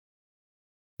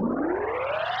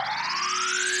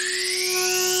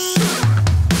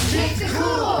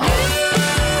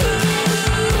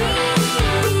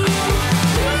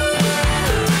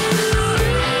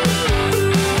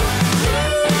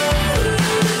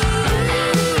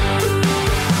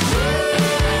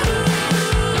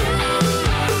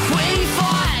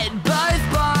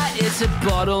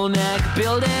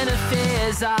building a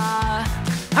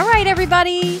fizzer. All right,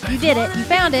 everybody. You did it. You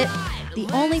found it. The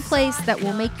only place that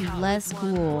will make you less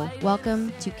cool.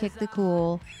 Welcome to Kick the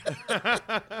Cool.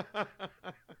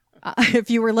 If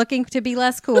you were looking to be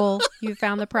less cool, you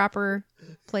found the proper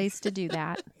place to do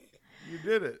that. You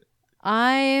did it.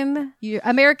 I'm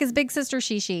America's big sister,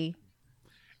 Shishi.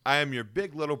 I am your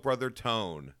big little brother,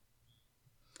 Tone.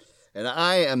 And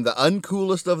I am the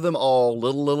uncoolest of them all,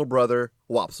 little brother,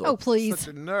 Wopsle. Oh, please. Such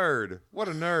a nerd. What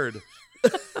a nerd.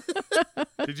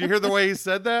 Did you hear the way he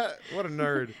said that? What a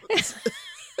nerd.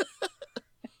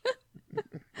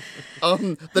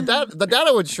 The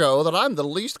data would show that I'm the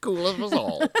least cool of us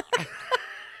all.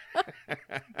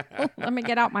 Let me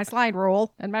get out my slide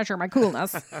rule and measure my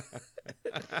coolness.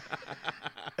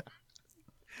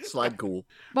 Slide cool.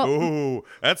 Well, Ooh,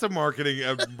 that's a marketing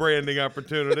branding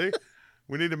opportunity.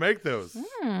 We need to make those.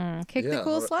 Kick the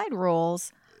Cool slide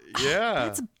rules. Yeah.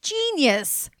 That's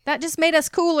genius. That just made us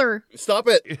cooler. Stop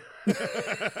it.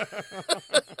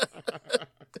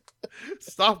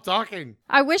 Stop talking.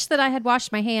 I wish that I had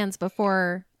washed my hands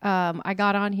before I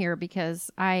got on here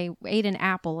because I ate an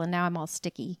apple and now I'm all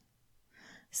sticky.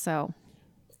 So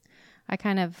I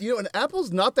kind of... You know, an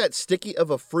apple's not that sticky of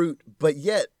a fruit, but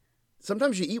yet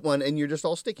sometimes you eat one and you're just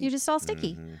all sticky. You're just all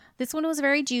sticky. Mm-hmm. This one was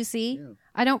very juicy.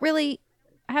 Yeah.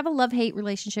 I have a love-hate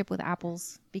relationship with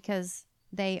apples because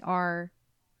they're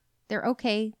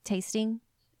okay tasting,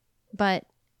 but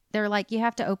they're like, you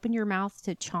have to open your mouth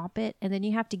to chomp it, and then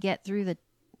you have to get through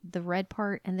the red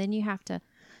part, and then you have to,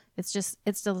 it's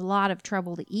a lot of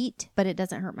trouble to eat, but it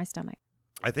doesn't hurt my stomach.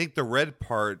 I think the red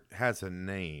part has a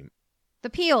name. The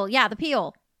peel. Yeah, the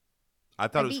peel. I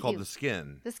thought I it was beat called you. the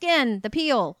skin. The skin. The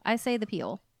peel. I say the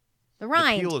peel. The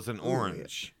rind. The peel is an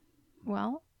orange.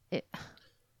 Well,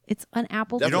 it's an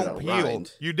apple You peel. don't Definitely. peel.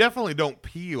 Rind. You definitely don't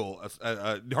peel.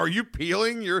 Are you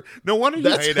peeling? No wonder you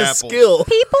That's hate a apples. skill.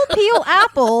 People peel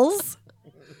apples.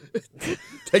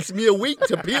 Takes me a week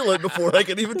to peel it before I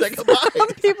can even take a Some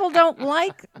bite. people don't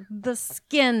like the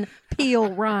skin peel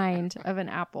rind of an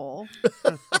apple.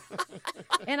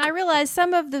 And I realize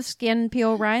some of the skin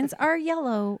peel rinds are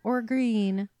yellow or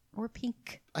green or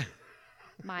pink.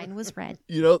 Mine was red.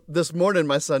 You know, this morning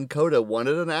my son Coda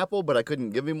wanted an apple, but I couldn't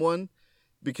give him one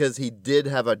because he did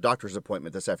have a doctor's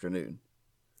appointment this afternoon.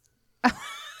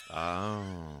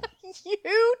 Oh.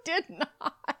 You did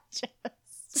not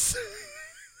just.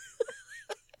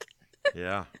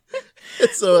 Yeah.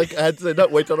 So I had to say, no,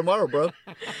 wait till tomorrow, bro.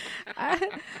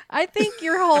 I think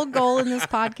your whole goal in this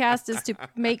podcast is to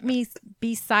make me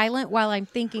be silent while I'm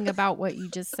thinking about what you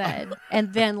just said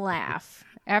and then laugh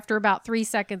after about 3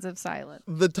 seconds of silence.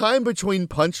 The time between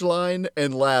punchline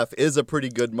and laugh is a pretty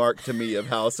good mark to me of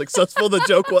how successful the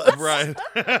joke was. Right.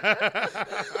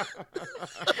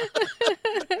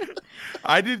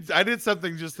 I did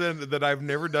something just then that I've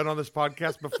never done on this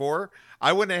podcast before.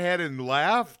 I went ahead and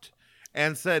laughed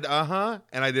and said, uh-huh,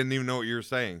 and I didn't even know what you were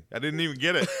saying. I didn't even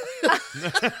get it.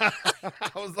 I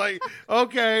was like,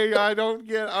 okay, I don't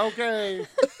get, okay.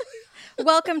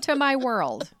 Welcome to my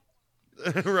world.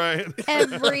 Right.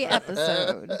 Every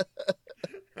episode.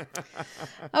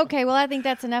 Okay, well, I think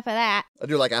that's enough of that. I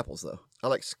do like apples, though. I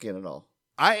like skin and all.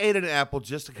 I ate an apple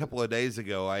just a couple of days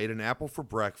ago. I ate an apple for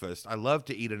breakfast. I love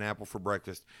to eat an apple for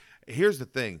breakfast. Here's the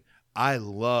thing. I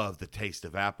love the taste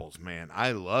of apples, man.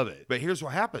 I love it. But here's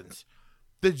what happens.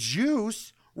 The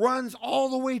juice runs all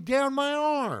the way down my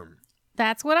arm.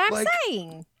 That's what I'm Like-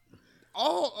 saying.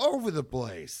 All over the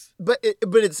place. But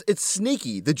it's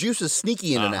sneaky. The juice is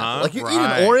sneaky in an Uh-huh, apple. Like you eat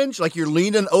right. an orange, like you're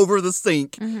leaning over the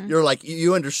sink. Mm-hmm. You're like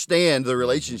you understand the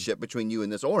relationship between you and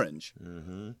this orange.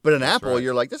 Mm-hmm. But an apple, right.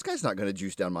 you're like, this guy's not going to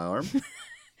juice down my arm,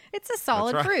 It's a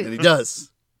solid That's right. and he fruit. does.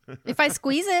 If I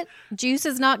squeeze it, juice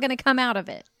is not going to come out of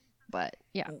it. But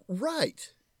yeah.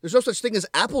 Right. There's no such thing as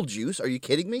apple juice. Are you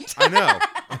kidding me? I know.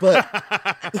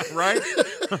 But Right?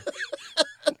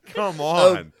 Come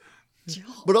on.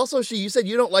 but also, you said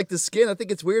you don't like the skin. I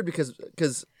think it's weird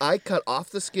because I cut off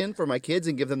the skin for my kids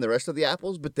and give them the rest of the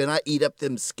apples, but then I eat up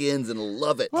them skins and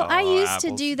love it. Well, I Oh, used to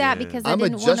apple do that skin. because I I'm a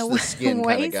didn't want just the skin to kinda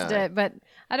waste guy. it. But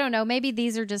I don't know. Maybe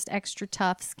these are just extra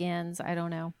tough skins. I don't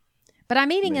know. But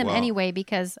I'm eating them Wow. anyway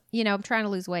because, I'm trying to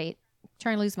lose weight.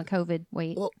 trying to lose my COVID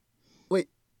weight. Well, wait,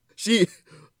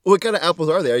 what kind of apples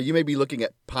are they? Are you maybe looking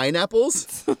at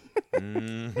pineapples?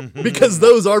 Because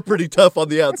those are pretty tough on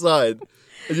the outside.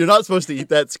 And you're not supposed to eat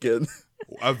that skin.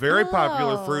 A very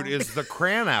popular fruit Oh. is the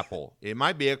cran apple. It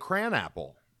might be a cran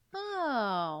apple.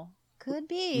 Oh, could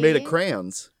be. Made of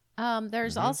crayons.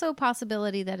 There's also a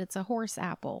possibility that it's a horse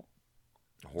apple.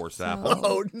 Horse So- apple.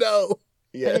 Oh, no.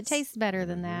 Yes. But it tastes better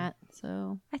than that.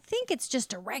 So I think it's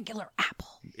just a regular apple.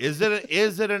 Is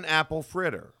it an apple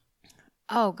fritter?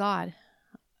 Oh God,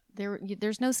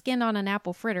 there's no skin on an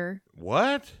apple fritter.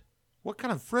 What? What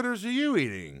kind of fritters are you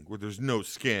eating where there's no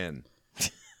skin?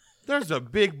 There's a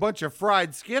big bunch of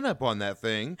fried skin up on that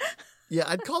thing. Yeah,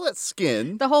 I'd call that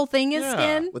skin. The whole thing is Yeah.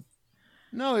 skin.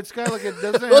 No, it's got like it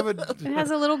doesn't have a. It has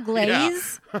a little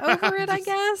glaze over it, I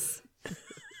guess.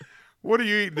 What are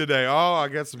you eating today? Oh, I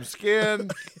got some skin.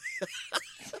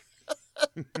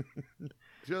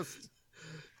 Just.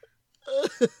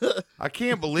 I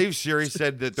can't believe Sherry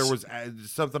said that there was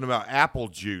something about apple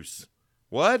juice.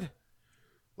 What?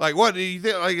 Like what do you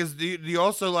think? Like, do you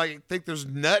also like think there's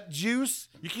nut juice?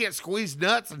 You can't squeeze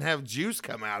nuts and have juice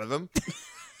come out of them.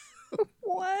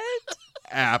 What?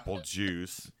 Apple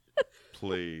juice,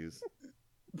 please.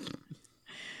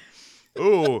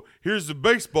 Oh, here's the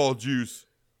baseball juice.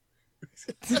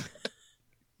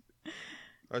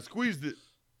 I squeezed it.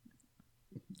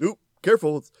 Oop,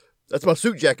 careful. That's my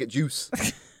suit jacket juice.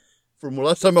 From the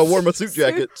last time I wore my suit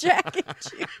jacket. Suit jacket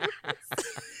juice.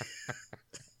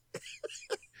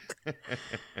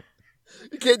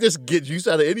 You can't just get juice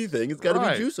out of anything. It's got to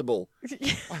Right. be juiceable.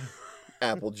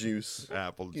 Apple juice.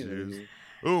 Apple Get out of juice. here.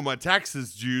 Oh, my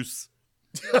taxes juice.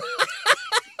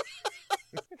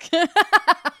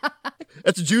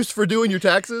 That's juice for doing your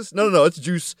taxes? No. It's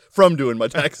juice from doing my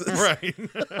taxes. Right.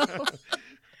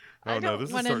 I don't this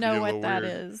is want to starting know get a what little that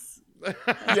weird. is.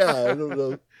 Yeah, I don't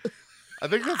know. I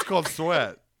think that's called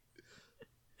sweat.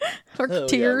 Or Oh, yeah,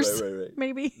 tears, right.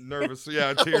 maybe. Nervous.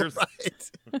 Yeah, tears.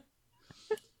 Right.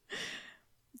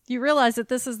 You realize that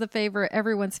this is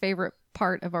everyone's favorite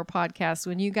part of our podcast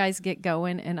when you guys get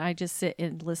going and I just sit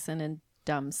and listen in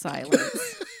dumb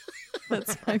silence.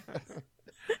 That's my.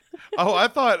 Oh, I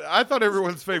thought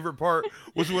everyone's favorite part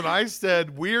was when I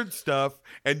said weird stuff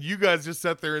and you guys just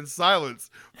sat there in silence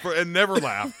and never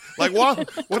laughed. Like,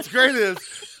 what's great is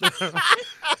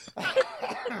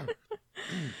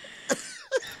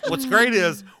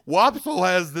Wopsle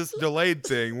has this delayed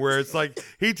thing where it's like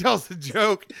he tells the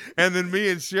joke and then me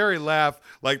and Sherry laugh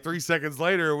like 3 seconds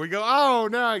later and we go, oh,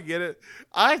 now I get it.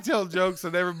 I tell jokes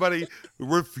and everybody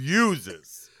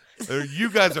refuses. You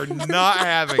guys are not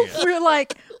having it. We're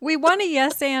like, we want a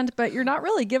yes and, but you're not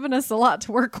really giving us a lot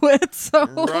to work with. So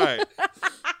Right.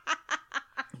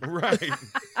 Right.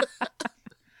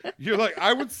 You're like,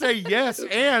 I would say yes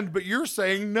and, but you're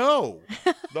saying no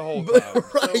the whole time.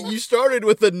 Right. You started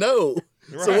with a no.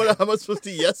 So Right. how am I supposed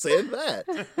to yes and that?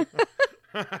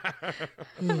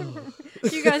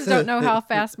 you guys don't know how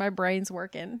fast my brain's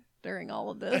working during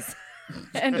all of this.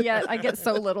 And yet I get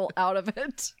so little out of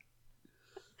it.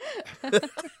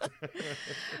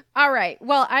 All right.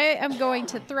 Well, I am going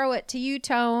to throw it to you,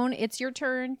 Tone. It's your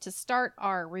turn to start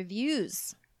our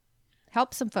reviews.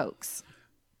 Help some folks.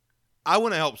 I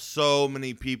want to help so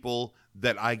many people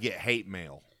that I get hate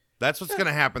mail. That's what's going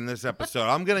to happen this episode.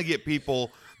 I'm going to get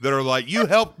people that are like, you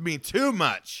helped me too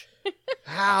much.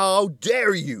 How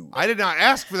dare you? I did not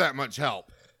ask for that much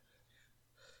help.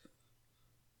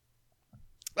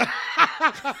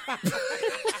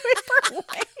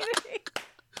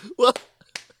 Well,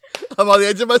 I'm on the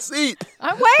edge of my seat.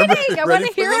 I'm waiting. I want ready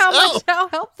to for hear this how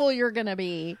helpful you're going to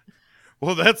be.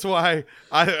 Well, that's why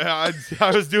I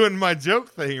was doing my joke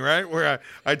thing, right? Where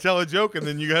I tell a joke and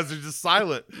then you guys are just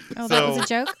silent. Oh, that was a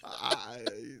joke?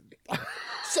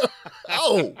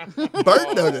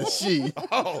 Burnt on a sheet.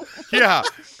 Oh, yeah.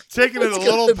 Taking it a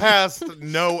little past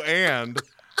no and.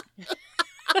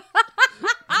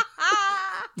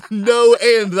 No,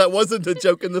 and that wasn't a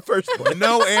joke in the first place.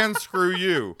 No and screw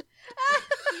you.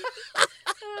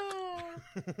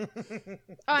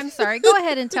 Oh, I'm sorry. Go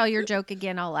ahead and tell your joke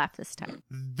again. I'll laugh this time.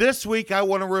 This week I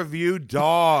want to review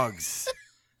dogs.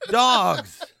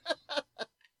 Dogs.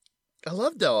 I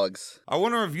love dogs. I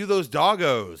want to review those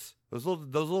doggos. Those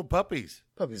little puppies.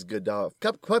 Puppies, good dog.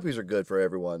 Puppies are good for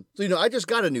everyone. So, I just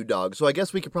got a new dog, so I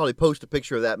guess we could probably post a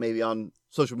picture of that maybe on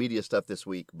social media stuff this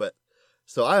week. But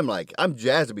so I'm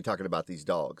jazzed to be talking about these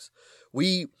dogs.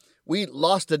 We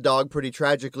lost a dog pretty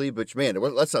tragically, but man,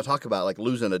 let's not talk about like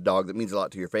losing a dog that means a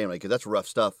lot to your family because that's rough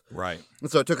stuff. Right. And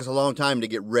so it took us a long time to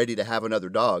get ready to have another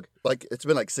dog. Like it's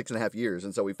been like 6.5 years,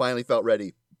 and so we finally felt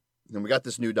ready. And we got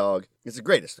this new dog. It's the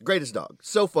greatest dog.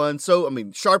 So fun.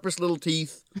 Sharpest little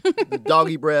teeth,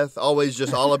 doggy breath, always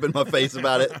just all up in my face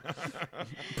about it.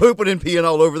 Pooping and peeing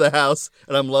all over the house,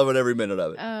 and I'm loving every minute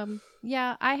of it.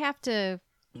 Yeah, I have to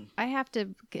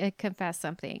confess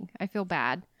something. I feel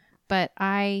bad, but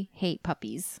I hate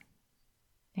puppies.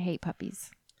 I hate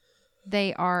puppies.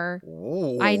 They are.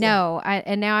 Ooh. I know.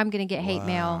 And now I'm going to get hate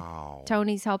mail. Wow.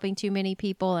 Tony's helping too many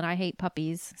people, and I hate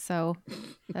puppies. So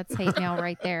that's hate mail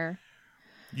right there.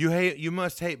 You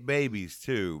must hate babies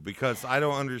too, because I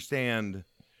don't understand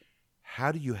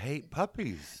How do you hate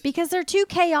puppies? Because they're too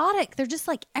chaotic. They're just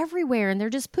like everywhere, and they're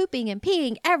just pooping and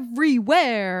peeing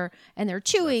everywhere, and they're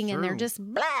chewing, That's and they're true. just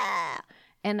blah.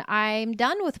 And I'm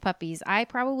done with puppies. I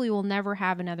probably will never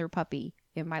have another puppy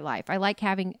in my life. I like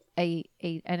having an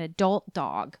adult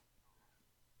dog.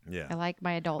 Yeah. I like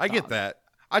my adult I dog. get that.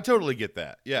 I totally get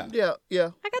that. Yeah. Yeah, yeah.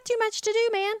 I got too much to do,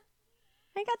 man.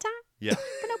 I ain't got time Yeah.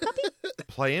 for no puppy.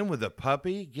 Playing with a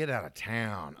puppy? Get out of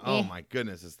town. Oh Eh. my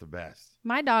goodness, it's the best.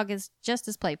 My dog is just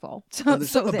as playful. So, Well,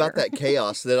 there's so something about there. that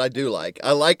chaos that I do like.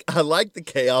 I like the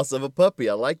chaos of a puppy.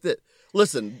 I like that.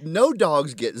 Listen, no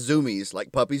dogs get zoomies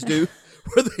like puppies do,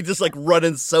 where they just like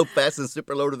running so fast and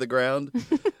super low to the ground.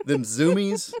 Them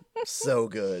zoomies, so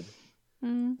good.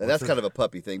 Mm. And that's kind of a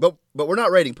puppy thing. But we're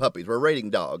not rating puppies. We're rating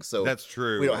dogs. So That's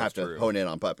true. we don't have That's to true. hone in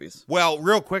on puppies. Well,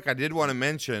 real quick, I did want to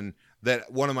mention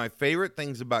that one of my favorite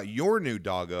things about your new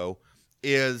doggo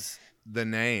is the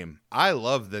name. I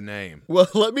love the name. Well,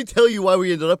 let me tell you why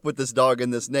we ended up with this dog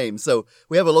and this name. So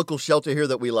we have a local shelter here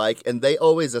that we like, and they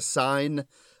always assign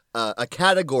a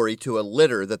category to a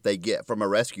litter that they get from a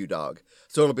rescue dog.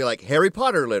 So it'll be like Harry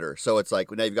Potter litter. So it's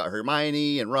like now you've got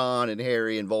Hermione and Ron and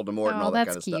Harry and Voldemort and Oh, all that that's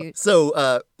kind of stuff. cute.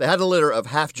 So they had a litter of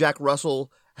half Jack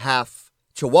Russell, half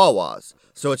Chihuahuas.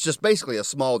 So it's just basically a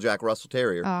small Jack Russell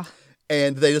Terrier. Oh,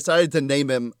 And they decided to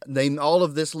name all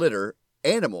of this litter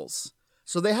animals.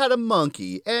 So they had a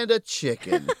monkey and a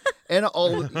chicken and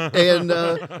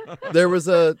there was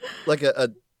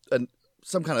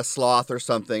some kind of sloth or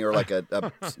something, or like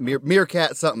a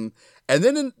meerkat something. And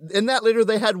then in that litter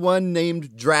they had one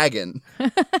named Dragon.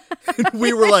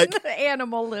 We were like, the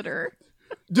animal litter.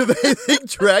 do they think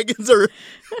dragons are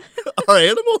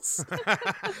animals?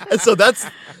 And so that's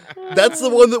the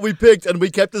one that we picked, and we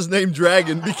kept his name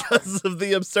Dragon because of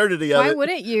the absurdity of Why it.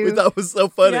 wouldn't you? We thought it was so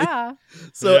funny. Yeah.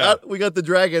 So Yeah. we got the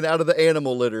dragon out of the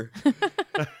animal litter.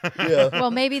 Yeah.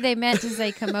 Well, maybe they meant to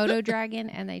say Komodo dragon,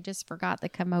 and they just forgot the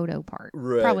Komodo part.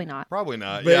 Right. Probably not. Probably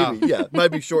not. Maybe, Yeah. yeah,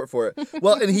 might be short for it.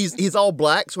 Well, and he's all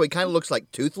black, so he kind of looks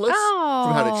like Toothless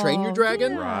from How to Train Your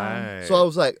Dragon. yeah. Right. So I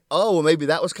was like, oh, well, maybe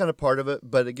that was kind of part of it.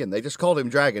 But again, they just called him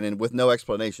Dragon and with no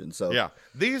explanation. So Yeah.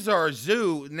 These are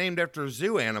named after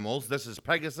zoo animals. This is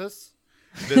Pegasus.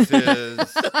 This is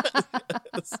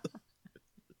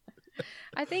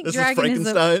I think This is dragon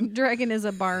Frankenstein? is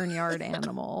a barnyard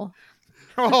animal.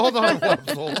 hold on,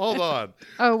 Wopsle, hold on.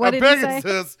 Oh, what A did he say?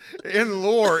 Pegasus in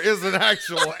lore is an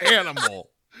actual animal.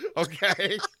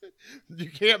 Okay? You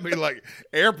can't be like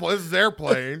airplane. This is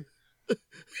airplane.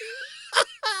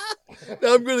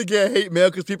 now I'm going to get hate mail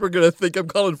because people are going to think I'm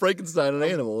calling Frankenstein an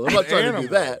animal. I'm not trying to do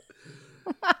that.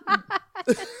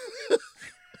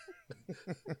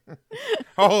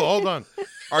 Oh, hold on.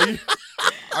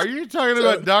 Are you talking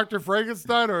about Dr.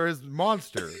 Frankenstein or his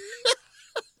monster?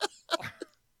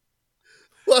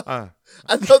 Well,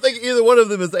 I don't think either one of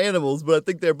them is animals, but I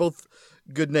think they're both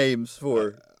good names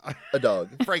for a dog.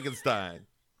 Frankenstein.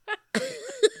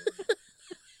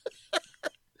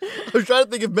 I was trying to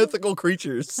think of mythical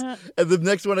creatures, and the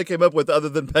next one I came up with, other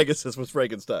than Pegasus, was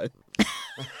Frankenstein.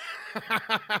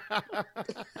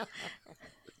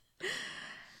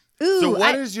 Ooh, So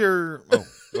what is your? Oh,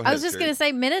 go ahead, I was just Sherry. going to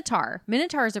say Minotaur.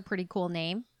 Minotaur is a pretty cool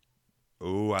name.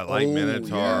 Ooh, I like Oh,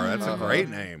 Minotaur. yeah. That's a Uh-huh. great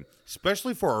name,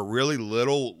 especially for a really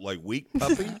little, like weak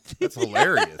puppy. That's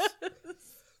hilarious.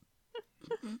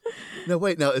 No,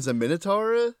 wait, now is a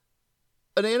minotaur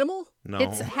an animal? No,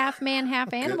 It's half man,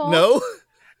 half animal. No.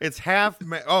 it's half.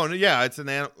 Oh no, yeah, it's an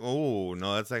animal. Oh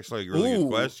no, that's actually a really Ooh. good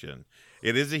question.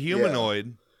 It is a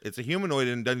humanoid. It's a humanoid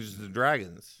in Dungeons and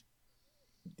Dragons.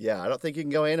 Yeah, I don't think you can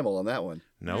go animal on that one.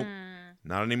 Nope, Hmm.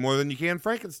 not any more than you can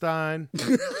Frankenstein.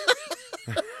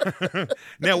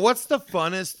 Now, what's the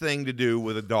funnest thing to do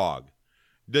with a dog?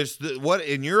 What,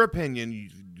 in your opinion,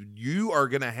 you are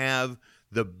going to have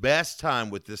the best time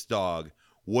with this dog?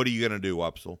 What are you going to do,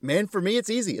 Upsel? Man, for me, it's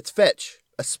easy. It's fetch,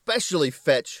 especially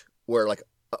fetch where like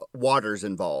water's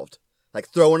involved. Like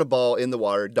throwing a ball in the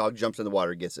water, dog jumps in the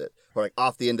water, gets it, or like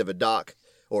off the end of a dock,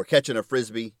 or catching a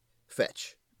frisbee.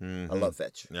 Fetch. I love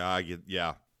fetch. Yeah, I get.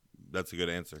 Yeah, that's a good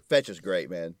answer. Fetch is great,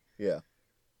 man. Yeah.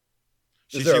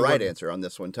 She- Is there she a right wouldn't- answer on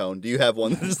this one, Tone? Do you have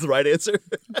one that is the right answer?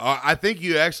 I think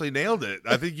you actually nailed it.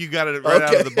 I think you got it right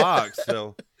out of the Okay. box.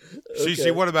 So, Okay.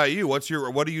 Shishi, what about you? What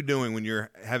are you doing when you're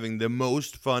having the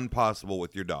most fun possible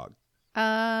with your dog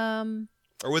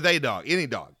or with a dog, any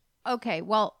dog? Okay,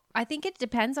 well, I think it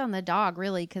depends on the dog,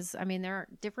 really, because, I mean, there are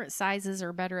different sizes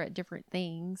are better at different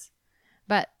things.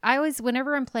 But I always,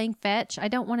 whenever I'm playing fetch, I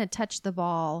don't want to touch the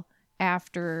ball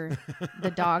after the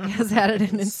dog has had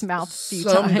it in its mouth a few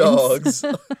Some times. dogs.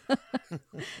 So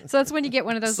that's when you get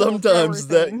one of those Sometimes little thrower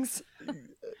that- things.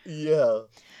 Yeah.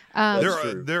 That's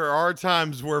true. there are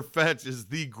times where fetch is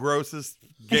the grossest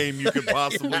game you could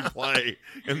possibly play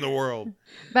in the world.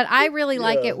 But I really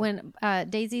like it when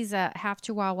Daisy's a half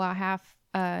Chihuahua, half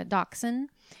Dachshund,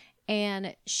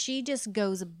 and she just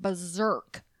goes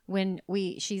berserk when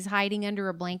she's hiding under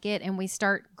a blanket and we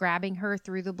start grabbing her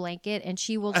through the blanket, and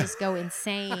she will just go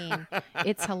insane.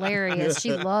 It's hilarious.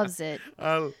 She loves it.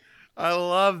 I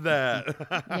love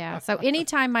that. Yeah. So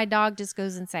anytime my dog just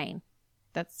goes insane,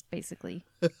 that's basically.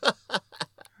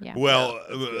 Yeah. Well,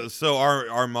 so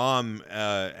our mom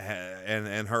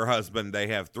and her husband, they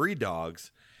have 3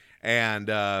 dogs. And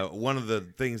one of the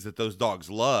things that those dogs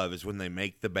love is when they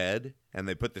make the bed and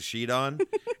they put the sheet on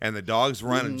and the dogs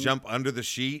run and jump under the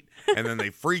sheet and then they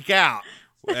freak out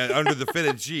under the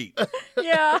fitted sheet.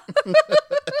 Yeah.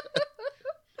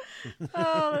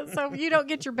 Oh, so you don't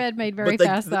get your bed made very But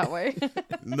fast that way.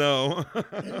 No.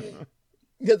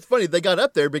 It's funny. They got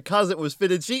up there because it was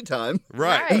fitted sheet time.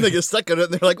 Right. And they get stuck on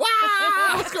it and they're like,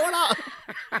 wow, what's going on?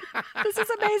 This is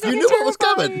amazing. You and knew what was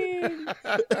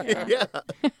terrifying. Yeah.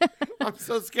 I'm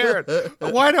so scared.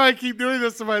 Why do I keep doing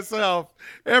this to myself?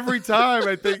 Every time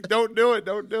I think, don't do it,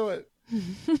 don't do it.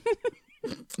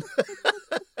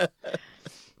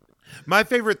 My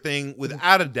favorite thing,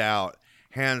 without a doubt,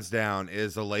 hands down,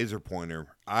 is a laser pointer.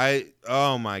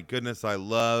 Oh my goodness, I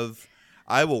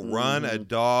will run a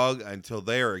dog until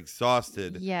they are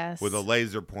exhausted Yes. with a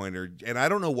laser pointer. And I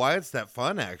don't know why it's that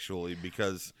fun, actually,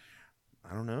 because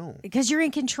I don't know. Because you're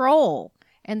in control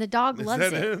and the dog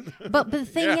loves that it. it? But the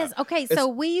thing is, okay, so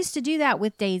we used to do that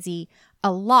with Daisy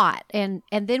a lot. And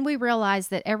then we realized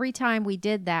that every time we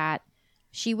did that,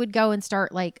 she would go and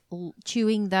start like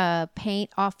chewing the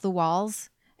paint off the walls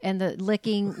and the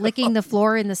licking the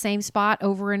floor in the same spot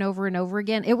over and over and over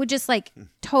again. It would just like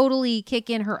totally kick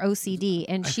in her OCD,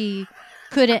 and she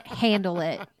couldn't handle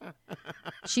it.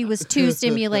 She was too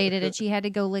stimulated and she had to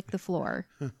go lick the floor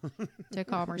to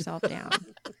calm herself down.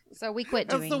 So we quit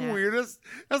doing that.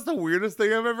 That's the weirdest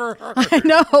thing I've ever heard. I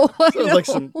know.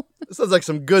 Sounds like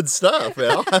some good stuff,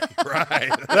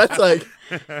 Right. That's like,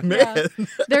 man. Yeah.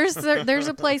 There's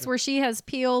a place where she has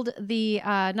peeled the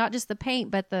not just the paint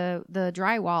but the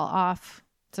drywall off.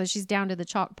 So she's down to the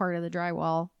chalk part of the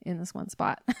drywall in this one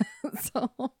spot.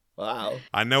 So Wow.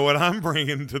 I know what I'm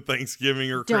bringing to Thanksgiving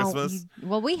or Christmas.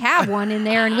 Well, we have one in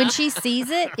there, and when she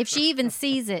sees it, if she even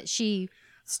sees it, she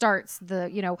starts the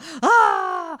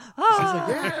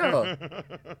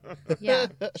yeah.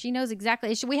 She knows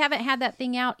exactly. We haven't had that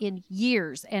thing out in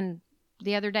years, and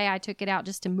the other day I took it out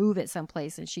just to move it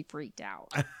someplace, and she freaked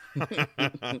out.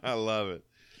 I love it.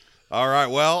 All right.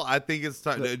 Well, I think it's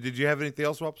time. Did you have anything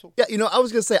else, Wopsle? Yeah, I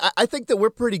was going to say, I think that we're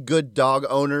pretty good dog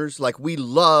owners. Like, we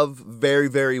love very,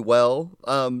 very well,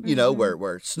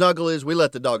 where Snuggle is. We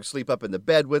let the dog sleep up in the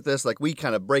bed with us. Like, we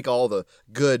kind of break all the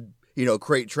good,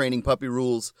 crate training puppy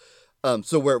rules.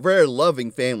 So we're a very loving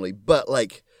family. But,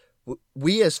 like,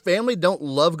 we as family don't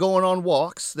love going on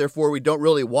walks. Therefore, we don't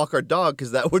really walk our dog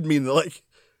because that would mean that, like,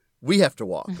 we have to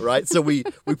walk, right? So we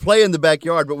play in the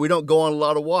backyard, but we don't go on a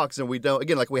lot of walks, and we don't,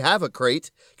 again, like we have a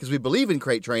crate because we believe in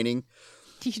crate training,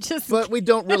 but we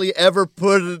don't really ever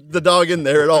put the dog in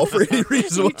there at all for any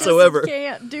reason whatsoever.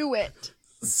 Can't do it.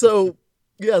 So,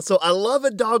 yeah, so I love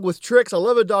a dog with tricks. I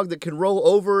love a dog that can roll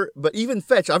over, but even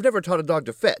fetch. I've never taught a dog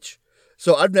to fetch.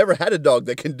 So I've never had a dog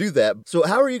that can do that. So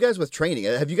how are you guys with training?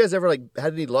 Have you guys ever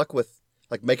had any luck with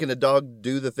making a dog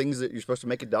do the things that you're supposed to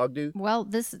make a dog do? Well,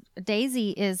 this Daisy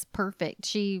is perfect.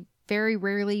 She very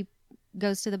rarely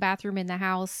goes to the bathroom in the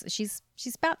house. She's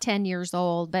about 10 years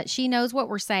old, but she knows what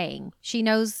we're saying. She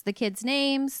knows the kids'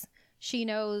 names. She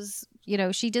knows,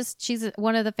 she's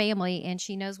one of the family, and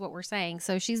she knows what we're saying.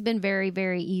 So she's been very,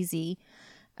 very easy.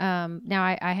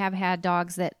 Now I have had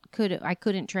dogs that I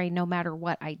couldn't train no matter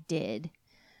what I did,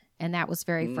 and that was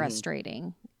very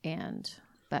frustrating.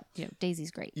 But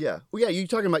Daisy's great. Yeah. Well, yeah, you're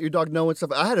talking about your dog knowing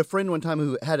stuff. I had a friend one time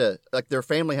who had their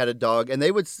family had a dog, and they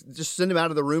would just send him out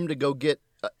of the room to go get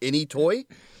any toy,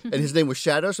 and his name was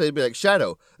Shadow, so they'd be like,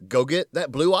 Shadow, go get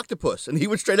that blue octopus, and he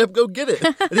would straight up go get it.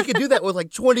 And he could do that with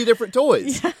like 20 different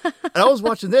toys. Yeah. And I was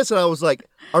watching this, and I was like,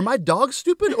 are my dogs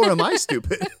stupid, or am I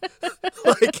stupid?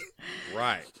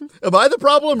 Right. Am I the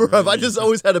problem, or have I just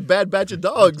always had a bad batch of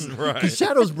dogs? Right. Because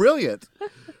Shadow's brilliant.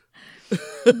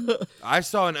 I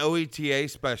saw an OETA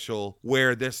special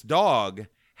where this dog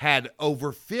had over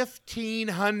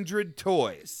 1,500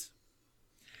 toys.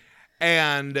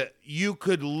 And you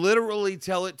could literally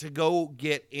tell it to go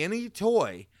get any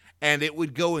toy, and it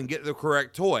would go and get the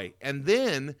correct toy. And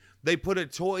then they put a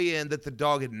toy in that the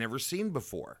dog had never seen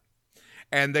before.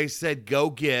 And they said, go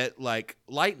get, like,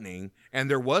 Lightning. And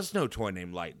there was no toy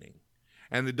named Lightning.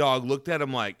 And the dog looked at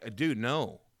him like, dude,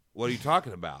 no. What are you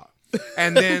talking about?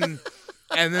 And then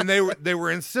they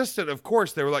were insistent. Of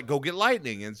course, they were like, go get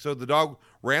Lightning. And so the dog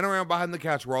ran around behind the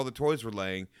couch where all the toys were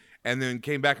laying, and then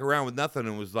came back around with nothing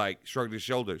and was like, shrugged his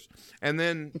shoulders. And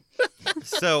then,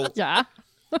 so Yeah.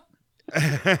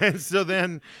 and so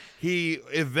then he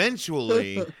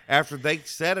eventually, after they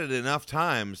said it enough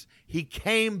times, he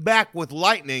came back with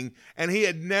Lightning, and he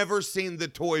had never seen the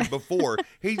toy before.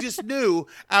 He just knew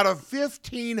out of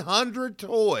 1,500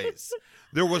 toys,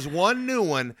 there was one new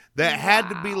one that had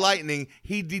to be Lightning.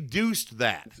 He deduced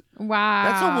that. Wow.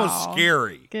 That's almost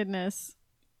scary. Goodness.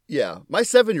 Yeah, my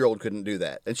 7-year-old couldn't do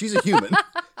that, and she's a human,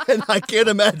 and I can't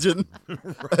imagine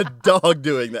a dog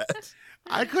doing that.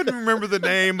 I couldn't remember the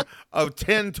name of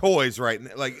 10 toys right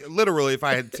now. Like, literally, if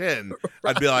I had 10,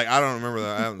 I'd be like, I don't remember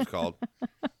what it's called.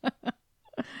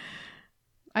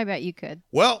 I bet you could.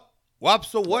 Well,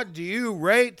 Wopsle, what do you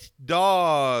rate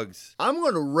dogs? I'm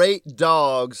going to rate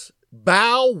dogs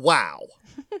bow wow.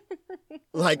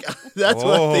 Like, that's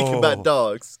what I think about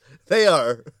dogs. They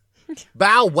are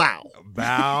bow wow.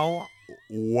 Bow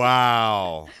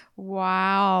wow.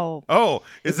 Wow. Oh,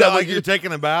 is that like you're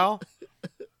taking a bow?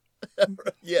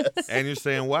 Yes. And you're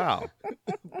saying wow.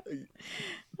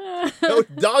 No,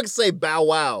 dogs say bow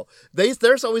wow.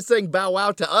 They're always saying bow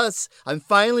wow to us. I'm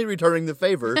finally returning the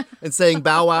favor and saying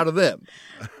bow wow to them.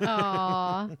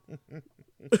 Aw.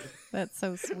 That's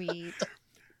so sweet.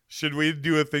 Should we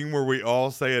do a thing where we all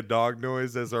say a dog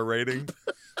noise as our rating?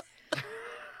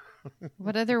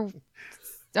 What other...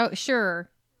 Oh, sure.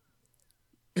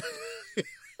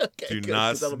 Okay, Do good, not.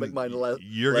 'cause that'll make mine less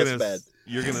You're bad.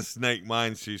 You're gonna snake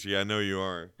mine, Shishi. I know you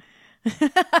are.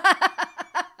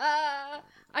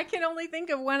 I can only think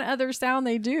of one other sound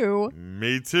they do.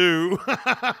 Me too.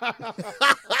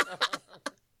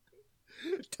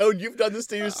 Toad, you've done this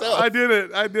to yourself. I did it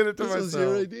to This myself. was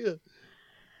your idea.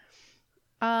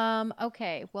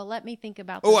 Okay. Well, let me think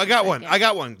about Oh, this I a got one. second. I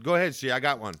got one. Go ahead, Shi. I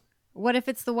got one. What if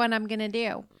it's the one I'm going to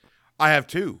do? I have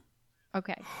two.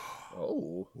 Okay.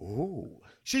 Oh. Ooh.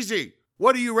 Shishi,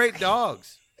 what do you rate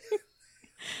dogs?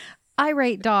 I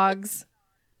rate dogs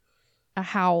a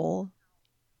howl.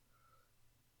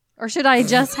 Or should I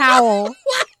just howl?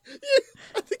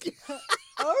 I think you...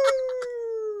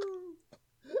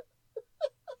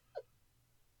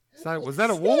 Was that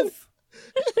a wolf?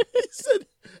 He said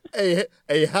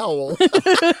a howl.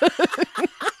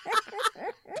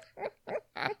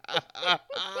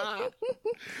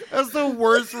 That's the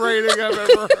worst rating I've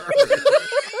ever heard.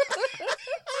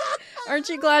 Aren't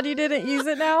you glad you didn't use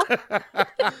it now?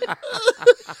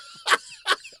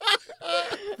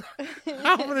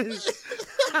 How many?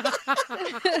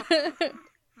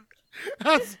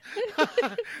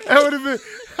 That would have been.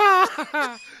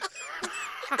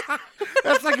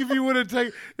 That's like if you would have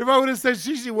taken. If I would have said,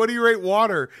 Shishi, what do you rate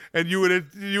water? And you would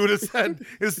have said,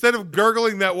 instead of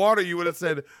gurgling that water, you would have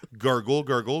said, gurgle,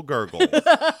 gurgle, gurgle.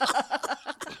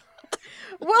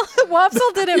 Well,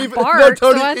 Wopsle didn't Even- bark, no,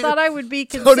 Tony, so I thought I would be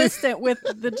consistent with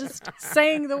the just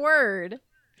saying the word.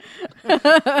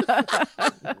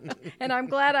 And I'm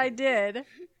glad I did.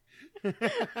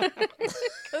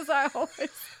 Because I always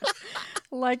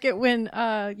like it when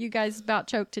you guys about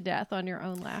choke to death on your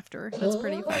own laughter. That's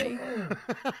pretty funny.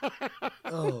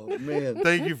 Oh, man.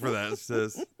 Thank you for that,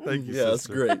 sis. Thank you, Yeah, that's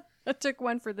sister. great. I took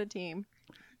one for the team.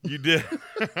 You did.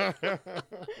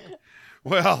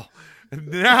 Well,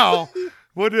 now,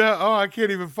 I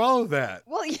can't even follow that.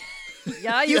 Well,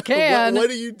 yeah, you Yeah, can. what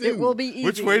do you do? It will be easy.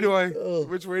 Which way do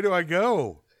I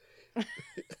go?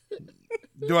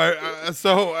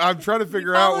 So I'm trying to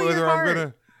figure out Follow your whether I'm heart. going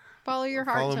to Follow your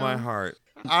heart. follow my Tom. heart.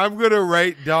 I'm going to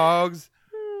rate dogs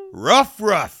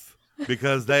rough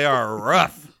because they are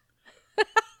rough.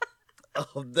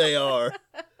 Oh, they are.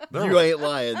 They're You ain't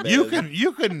lying, man.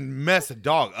 You can mess a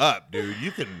dog up, dude.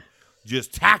 You can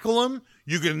just tackle them.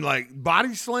 You can like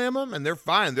body slam them, and they're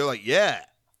fine. They're like, yeah.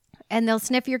 And they'll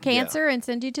sniff your cancer and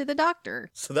send you to the doctor.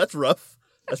 So that's rough.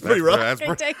 That's pretty rough. That's,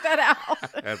 Okay, take that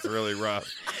out. that's really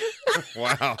rough.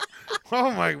 Wow.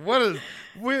 Oh my!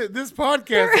 This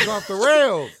podcast is off the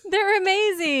rails. They're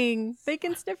amazing. They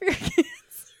can sniff your cancer.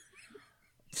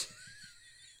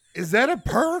 Is that a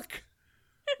perk?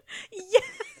 Yes.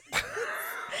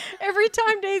 Every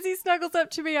time Daisy snuggles up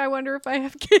to me, I wonder if I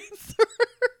have cancer.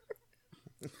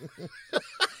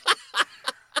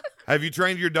 Have you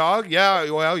trained your dog? Yeah.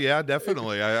 Well, yeah,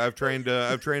 definitely. I've trained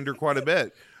her quite a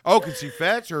bit. Oh, can she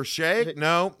fetch or shake?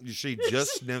 No, she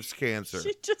just sniffs cancer.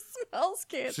 She just smells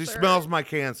cancer. She smells my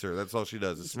cancer. That's all she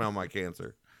does is smell my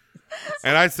cancer.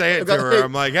 And I say it to her.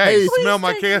 I'm like, hey, Please smell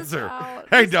my take this cancer. out.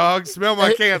 Hey, dog, smell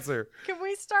my cancer. Can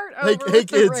we start Hey, over hey, with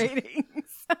the kids.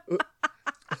 ratings?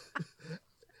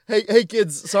 Hey,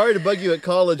 kids. Sorry to bug you at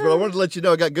college, but I wanted to let you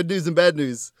know I got good news and bad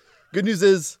news. Good news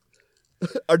is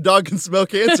our dog can smell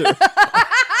cancer.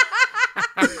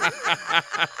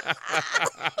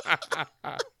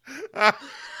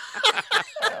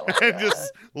 And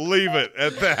just leave it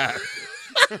at that.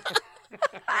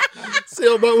 So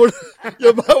you might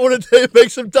want to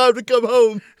make some time to come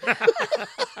home.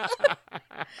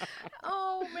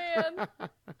 Oh man.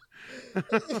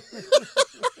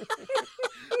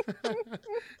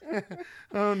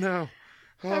 Oh no.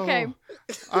 Oh, Okay.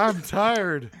 I'm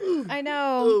tired. I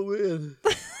know. Oh man.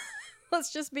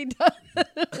 Let's just be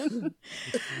done.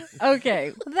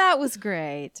 Okay, that was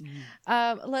great.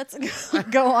 Let's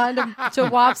go on to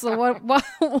Wopsle.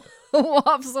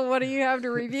 Wopsle, what do you have to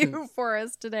review for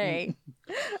us today?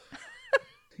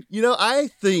 You know, I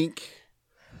think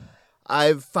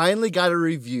I've finally got a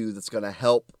review that's going to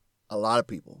help a lot of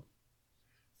people.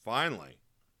 Finally.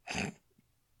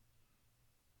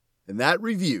 And that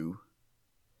review,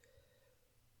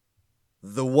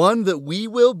 the one that we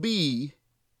will be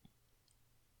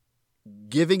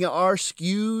giving our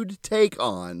skewed take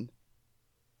on,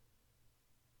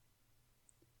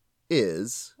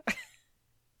 is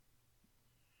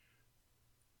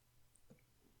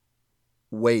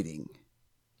waiting.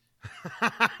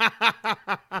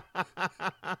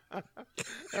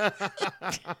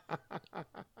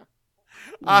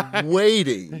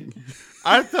 Waiting.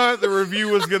 I thought the review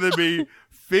was going to be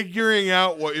figuring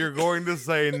out what you're going to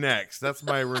say next. That's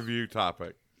my review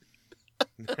topic.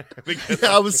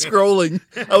 I was scrolling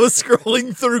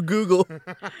through Google.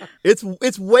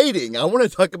 It's waiting. I want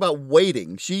to talk about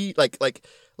waiting. She like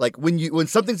when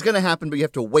something's going to happen, but you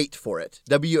have to wait for it.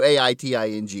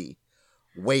 WAITING.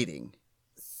 Waiting.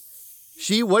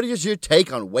 What is your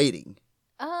take on waiting?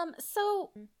 Well,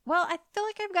 I feel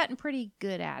like I've gotten pretty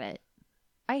good at it.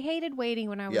 I hated waiting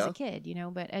when I was a kid,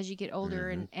 but as you get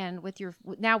older and with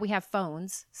now we have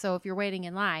phones. So if you're waiting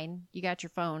in line, you got your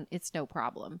phone, it's no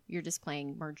problem. You're just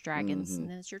playing Merge Dragons and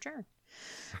then it's your turn.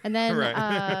 And then,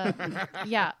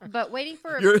 yeah, but waiting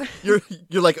for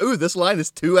you're like, ooh, this line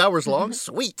is 2 hours long.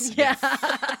 Sweet. Yeah.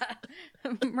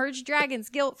 Merge Dragons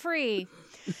guilt free.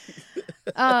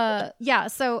 Yeah.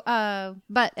 So,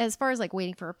 but as far as like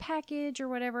waiting for a package or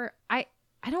whatever,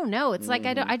 I don't know. It's like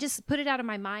I just put it out of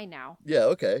my mind now. Yeah,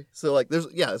 okay. So like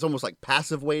it's almost like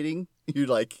passive waiting.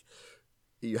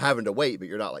 You're having to wait, but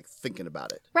you're not like thinking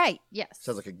about it. Right, yes.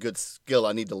 Sounds like a good skill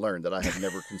I need to learn that I have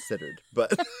never considered.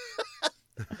 But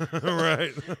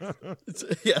right.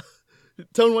 Yeah.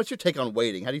 Tone, what's your take on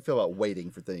waiting? How do you feel about waiting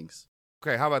for things?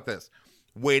 Okay, how about this?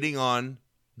 Waiting on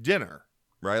dinner,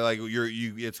 right? Like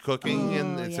it's cooking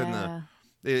and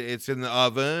it's in the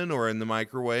oven or in the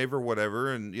microwave or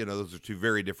whatever, and those are two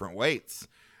very different waits.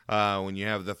 When you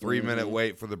have the 3-minute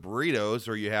wait for the burritos,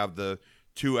 or you have the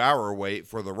 2-hour wait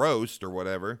for the roast or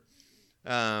whatever.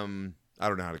 I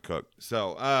don't know how to cook,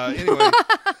 so anyway,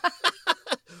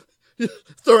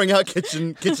 throwing out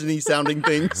kitchen-y sounding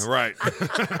things, right?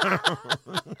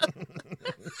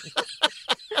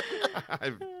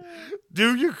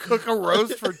 Do you cook a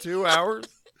roast for 2 hours?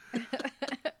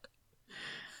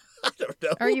 I don't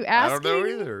know. Are you asking? I don't know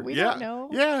either. We don't know.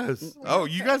 Yes. Oh,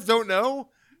 you guys don't know?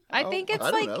 I think it's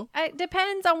I don't know. It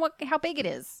depends on how big it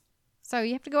is. So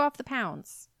you have to go off the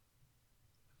pounds.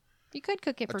 You could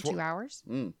cook it for 2 hours.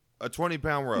 A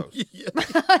 20-pound roast.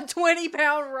 A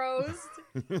 20-pound roast.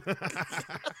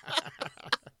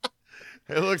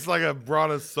 It looks like a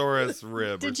brontosaurus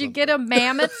rib. Did you get a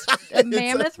mammoth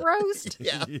roast?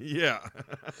 Yeah. Yeah.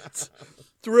 It's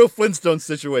a real Flintstone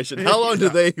situation. How long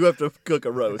do you have to cook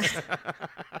a roast?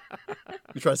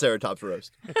 You Triceratops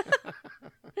roast.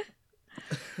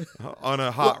 On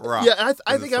a hot rock. Yeah,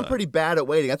 I think I'm pretty bad at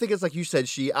waiting. I think it's like you said,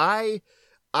 I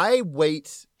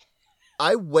wait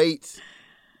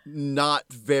not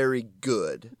very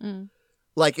good.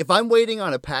 Like if I'm waiting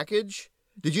on a package,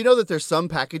 did you know that there's some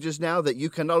packages now that you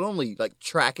can not only like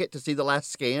track it to see the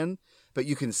last scan, but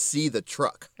you can see the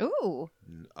truck. Ooh.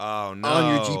 Oh no.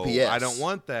 On your GPS. I don't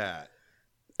want that.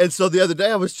 And so the other day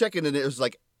I was checking and it was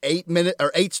like 8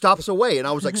 stops away, and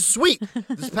I was like, sweet,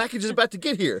 this package is about to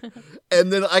get here.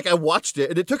 And then like I watched it,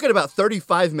 and it took it about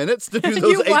 35 minutes to do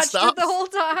those You 8 watched stops. it the whole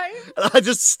time? And I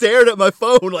just stared at my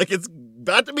phone like it's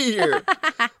about to be here.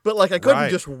 But like I couldn't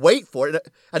just wait for it.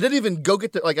 I didn't even go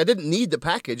get I didn't need the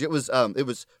package. It was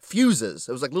fuses.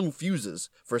 It was like little fuses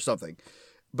for something.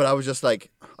 But I was just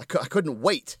like, I couldn't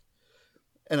wait.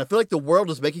 And I feel like the world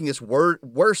is making us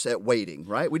worse at waiting,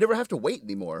 right? We never have to wait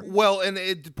anymore. Well, and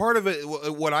part of it,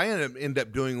 what I end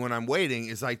up doing when I'm waiting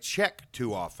is I check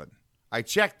too often. I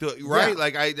check the right, Yeah.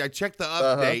 like I check the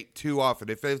update too often.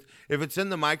 If it's in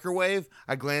the microwave,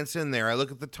 I glance in there. I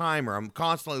look at the timer. I'm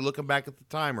constantly looking back at the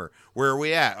timer. Where are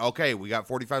we at? Okay, we got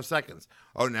 45 seconds.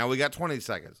 Oh, now we got 20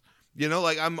 seconds. You know,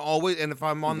 like I'm always, and if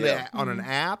I'm on on an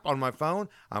app on my phone,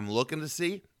 I'm looking to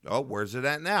see. Oh, where's it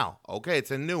at now? Okay,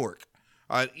 it's in Newark.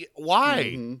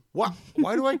 Why? Mm-hmm.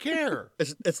 Why do I care?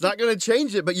 It's not going to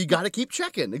change it, but you got to keep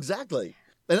checking. Exactly.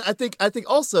 And I think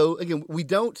also, again, we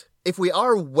don't, if we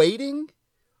are waiting,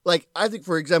 like I think,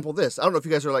 for example, this, I don't know if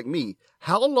you guys are like me.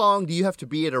 How long do you have to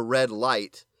be at a red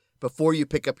light before you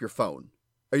pick up your phone?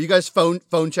 Are you guys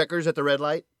phone checkers at the red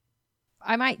light?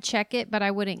 I might check it, but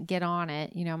I wouldn't get on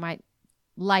it. I might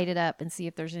light it up and see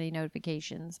if there's any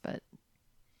notifications, but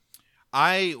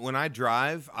When I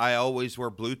drive, I always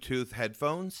wear Bluetooth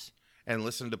headphones and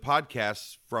listen to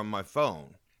podcasts from my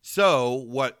phone. So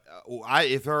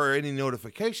if there are any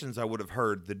notifications, I would have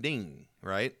heard the ding,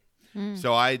 right?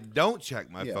 So I don't check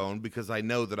my phone because I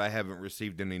know that I haven't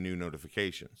received any new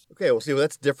notifications. Okay, well, see,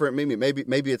 that's different. Maybe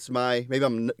it's maybe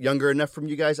I'm younger enough from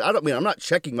you guys. I'm not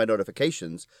checking my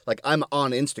notifications. Like I'm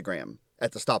on Instagram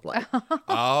at the stoplight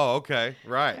Oh, okay,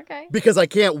 right. okay. because I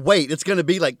can't wait. It's going to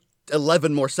be like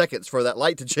 11 more seconds for that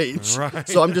light to change. Right.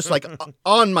 So I'm just like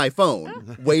on my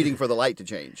phone waiting for the light to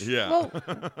change. Yeah. Well,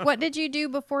 what did you do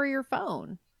before your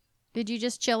phone? Did you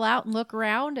just chill out and look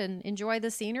around and enjoy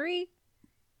the scenery?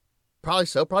 Probably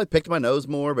so. Probably picked my nose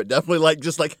more, but definitely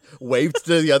just waved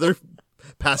to the other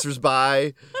passersby.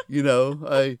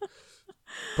 I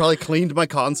probably cleaned my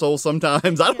console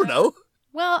sometimes. I don't know.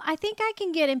 Well, I think I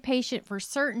can get impatient for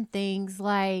certain things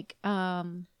like,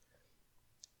 and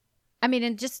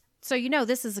just so you know,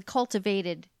 this is a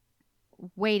cultivated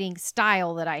waiting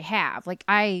style that I have. Like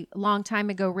I, a long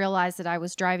time ago, realized that I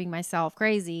was driving myself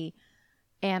crazy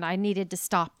and I needed to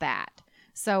stop that.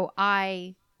 So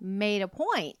I made a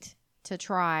point to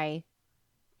try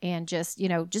and just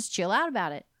chill out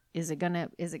about it. Is it gonna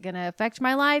affect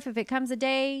my life if it comes a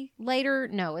day later?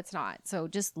 No, it's not. So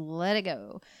just let it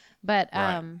go. But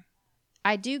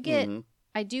I do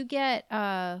get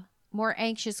more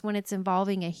anxious when it's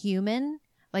involving a human.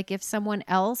 Like if someone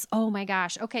else, oh my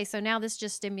gosh. Okay, so now this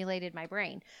just stimulated my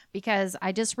brain because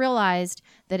I just realized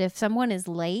that if someone is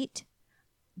late,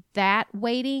 that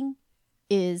waiting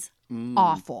is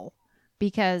awful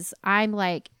because I'm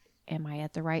like, am I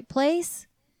at the right place?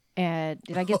 And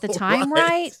did I get the time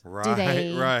right? Do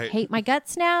they hate my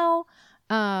guts now?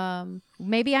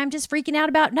 Maybe I'm just freaking out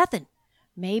about nothing.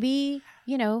 Maybe,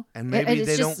 and maybe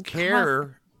they don't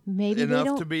care maybe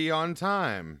enough to be on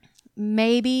time.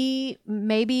 Maybe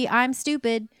I'm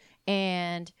stupid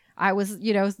and I was,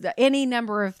 any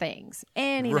number of things.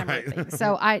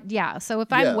 So so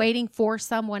if I'm waiting for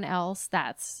someone else,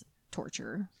 that's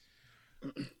torture.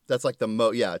 That's like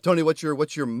the Tony, what's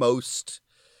your most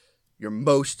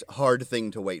hard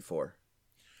thing to wait for?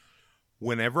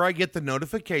 Whenever I get the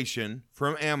notification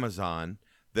from Amazon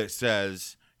that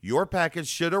says your package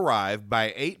should arrive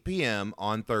by 8 p.m.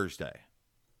 on Thursday,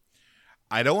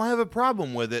 I don't have a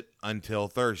problem with it until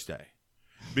Thursday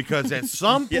because at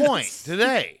some point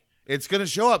today it's going to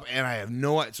show up and I have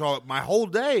so my whole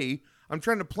day, I'm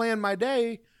trying to plan my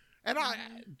day and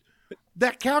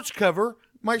that couch cover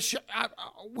when's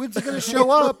it going to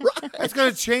show up? It's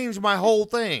going to change my whole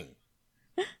thing.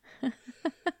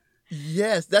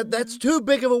 Yes, that's too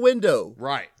big of a window.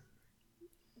 Right.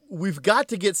 We've got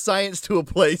to get science to a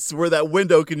place where that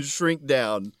window can shrink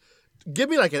down. Give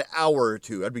me like an hour or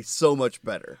two. I'd be so much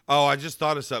better. Oh, I just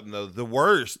thought of something, though. The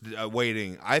worst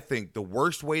waiting, I think the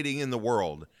worst waiting in the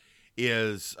world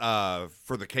is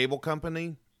for the cable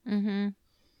company. Mm-hmm.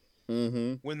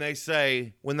 Mm-hmm. When they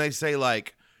say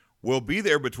like, we'll be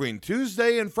there between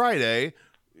Tuesday and Friday.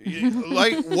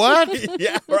 Like, what?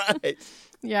 Yeah, right.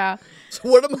 Yeah. So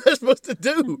what am I supposed to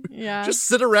do? Yeah. Just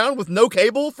sit around with no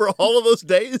cable for all of those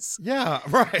days? Yeah,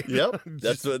 right. Yep.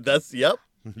 Yep.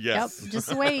 Yes. Yep.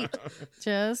 Just wait.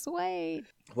 Just wait.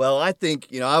 Well, I think,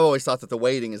 I've always thought that the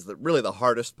waiting is really the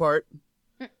hardest part.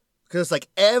 Because it's like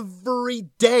every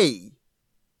day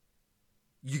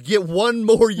you get one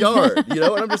more yard, and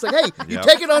I'm just like, hey, you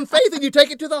take it on faith and you take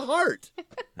it to the heart.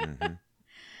 Mm-hmm.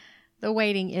 The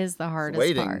waiting is the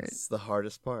hardest part. It's the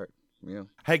hardest part. Yeah.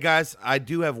 Hey, guys, I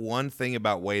do have one thing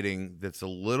about waiting that's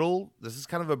this is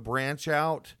kind of a branch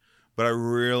out, but I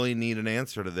really need an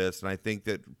answer to this. And I think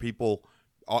that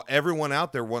everyone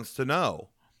out there wants to know,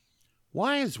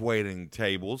 why is waiting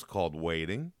tables called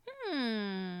waiting?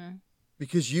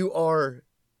 Because you are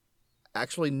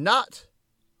actually not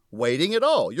waiting at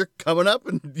all. You're coming up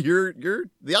and you're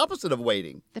the opposite of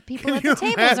waiting. The people at the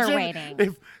tables are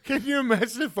waiting. Can you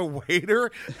imagine if a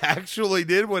waiter actually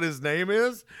did what his name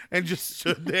is and just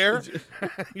stood there?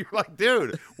 You're like,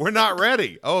 dude, we're not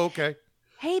ready. Oh, okay.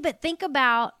 Hey, but think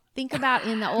about in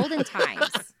the olden times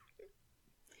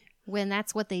when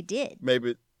that's what they did.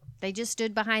 Maybe They just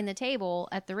stood behind the table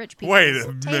at the rich Wait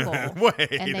people's a table. minute.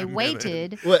 Wait and they a minute.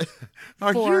 waited what?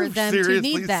 Are for you them to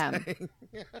seriously meet them. saying-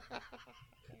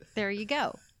 There you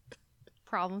go.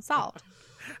 Problem solved.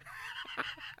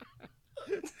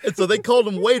 And so they called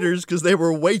them waiters because they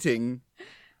were waiting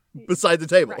beside the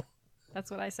table. Right. That's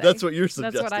what I say. That's what you're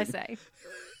suggesting. That's what I say.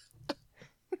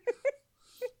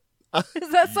 Is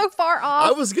that so far off?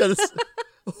 I was gonna.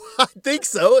 I think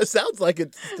so. It sounds like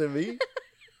it to me.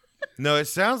 No, it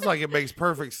sounds like it makes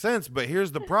perfect sense, but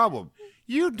here's the problem.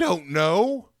 You don't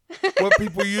know what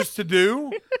people used to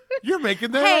do. You're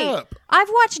making that Hey, up. I've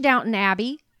watched Downton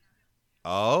Abbey.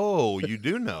 Oh, you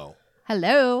do know.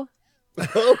 Hello.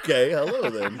 Okay, hello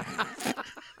then.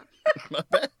 My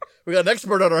bad. We got an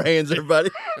expert on our hands, everybody.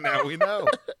 Now we know.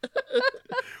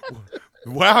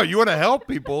 Wow, you want to help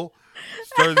people?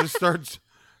 Starts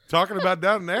talking about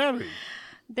Downton Abbey.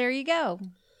 There you go.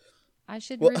 I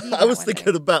should Well, review I that was one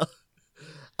thinking day. about.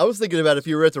 I was thinking about if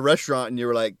you were at the restaurant and you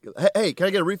were like, "Hey, can I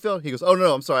get a refill?" He goes, "Oh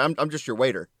no, I'm sorry, I'm just your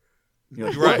waiter." You're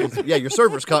like, Right. Yeah, your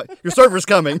server's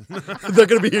coming. They're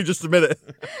gonna be here in just a minute.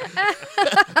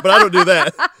 But I don't do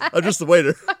that. I'm just the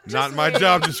waiter. Not in my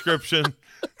job description.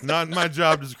 Not in my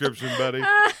job description, buddy.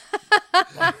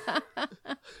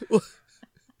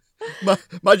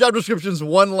 My job description's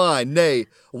one line, nay,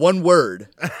 one word.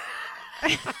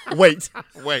 Wait.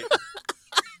 Wait.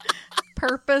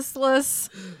 Purposeless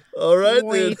All right then.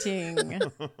 waiting.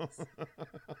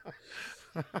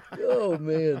 Oh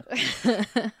man.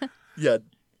 Yeah,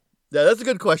 that's a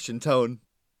good question, Tone.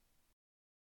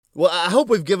 Well, I hope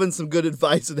we've given some good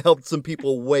advice and helped some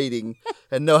people waiting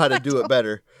and know how to do it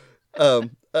better.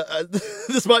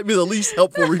 This might be the least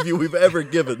helpful review we've ever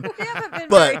given. We haven't been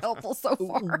But- very helpful so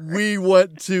far. We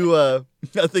want to.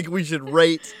 I think we should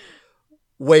rate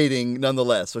waiting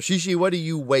nonetheless. So, Shishi, what do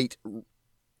you wait?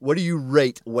 What do you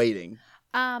rate waiting?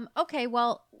 Okay,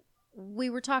 well, we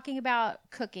were talking about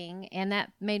cooking, and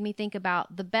that made me think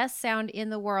about the best sound in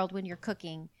the world when you're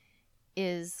cooking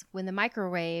is when the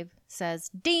microwave says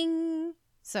ding.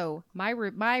 So my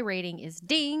rating is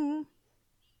ding.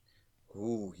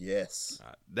 Ooh, yes.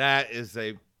 That is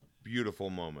a beautiful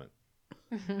moment.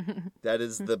 That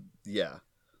is yeah.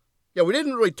 Yeah, we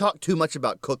didn't really talk too much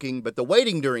about cooking, but the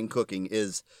waiting during cooking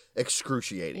is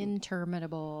excruciating.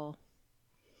 Interminable.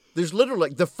 There's literally,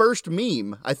 like, the first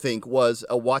meme, I think, was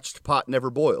a watched pot never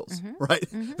boils, Mm-hmm.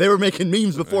 right? They were making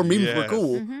memes before memes were Yes.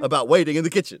 cool about waiting in the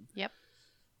kitchen. Yep.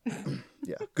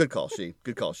 Yeah, good call, She.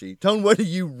 Good call, She. Tone, what do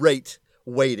you rate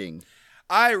waiting?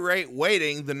 I rate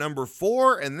waiting the number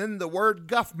 4 and then the word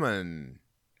Guffman.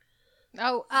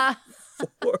 Oh,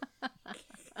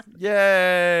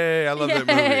 Yay. I love that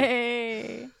movie.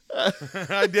 yay.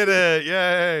 I did it.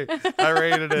 Yay. I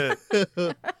rated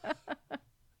it.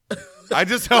 I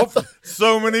just helped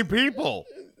so many people.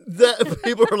 That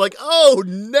people are like, oh,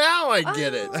 now I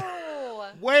get it. Oh.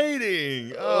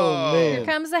 Waiting. Oh, Here man.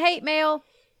 comes the hate mail.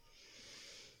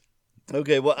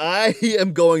 Okay, well, I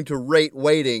am going to rate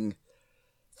waiting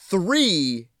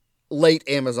 3 late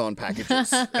Amazon packages.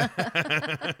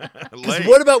 Because Late.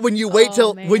 what about when you wait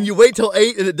Oh, when man. you wait till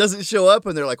 8 and it doesn't show up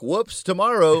and they're like, whoops,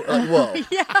 tomorrow. Well,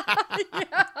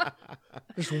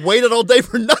 just waited all day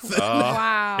for nothing.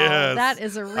 Wow. yes. That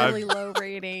is a really low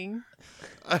rating.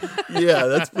 Yeah,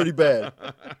 that's pretty bad.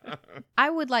 I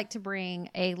would like to bring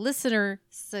a listener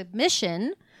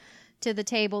submission to the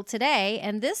table today.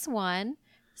 And this one,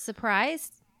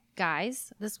 surprise,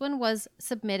 guys, this one was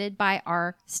submitted by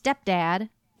our stepdad,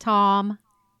 Tom.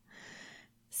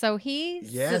 So he...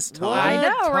 Yes, Tom. I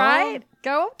know, Tom? right?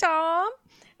 Go, Tom.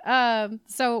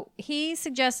 So he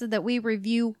suggested that we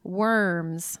review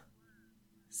worms.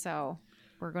 So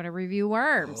we're going to review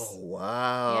worms. Oh,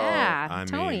 wow. Yeah, I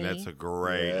Tony. mean, that's a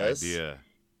great Yes. idea.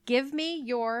 Give me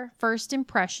your first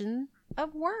impression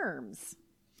of worms.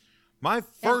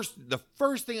 The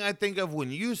first thing I think of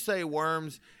when you say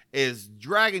worms is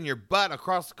dragging your butt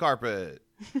across the carpet.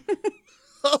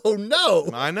 Oh, no.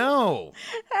 I know.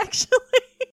 Actually,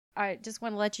 I just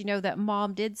want to let you know that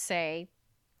Mom did say,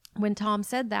 when Tom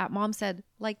said that, Mom said,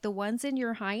 like the ones in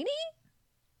your hiney?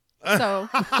 So,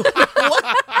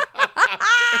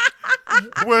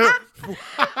 Well,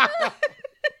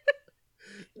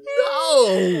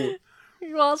 No.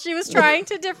 Well, she was trying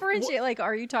to differentiate. Like,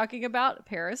 are you talking about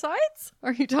parasites?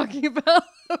 Are you talking about?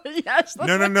 Yes.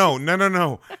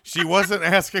 No. She wasn't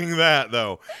asking that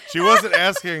though. She wasn't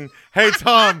asking, "Hey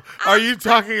Tom, are you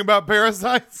talking about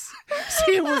parasites?"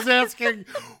 She was asking,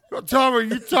 "Tom, are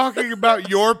you talking about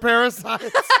your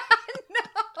parasites?"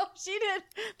 No, she did.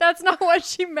 That's not what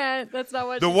she meant. That's not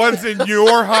what The she ones in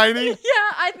your hiney?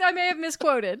 Yeah, I may have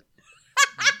misquoted.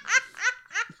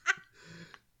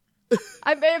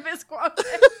 I may have misquoted.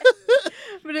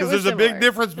 But it Because was there's a big similar.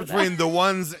 difference between the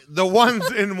ones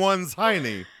in one's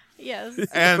hiney Yes.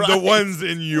 and the ones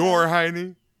in your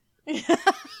hiney.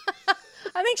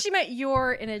 I think she meant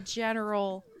your in a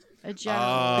general way.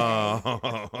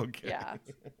 Oh, okay. Yeah.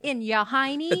 In your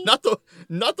hiney?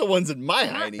 Not the ones in my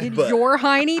hiney, In but your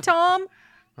hiney, Tom?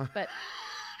 But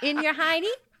in your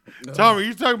hiney? Tom, are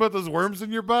you talking about those worms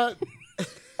in your butt?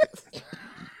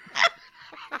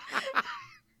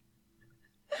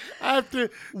 I have to.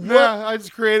 Nah, I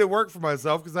just created work for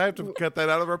myself because I have to cut that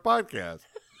out of our podcast.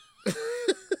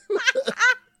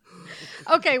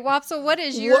 Okay, Wop, so what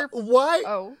is your... why?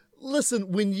 Oh.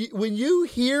 Listen, when you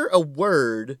hear a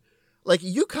word, like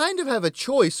you kind of have a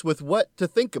choice with what to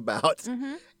think about.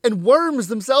 Mm-hmm. And worms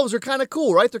themselves are kind of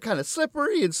cool, right? They're kind of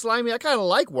slippery and slimy. I kind of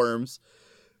like worms.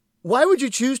 Why would you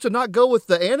choose to not go with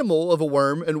the animal of a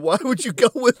worm, and why would you go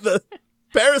with the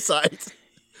parasite?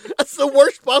 That's the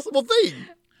worst possible thing.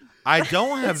 I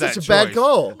don't have that Such a choice. bad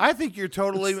call. I think you're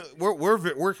totally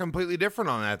we're completely different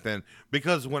on that then,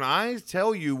 because when I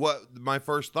tell you what my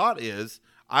first thought is,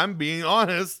 I'm being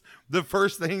honest. The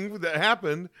first thing that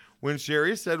happened when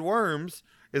Sherry said worms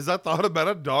is I thought about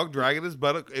a dog dragging his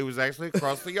butt. It was actually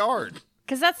across the yard.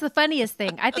 Because that's the funniest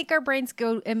thing. I think our brains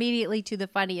go immediately to the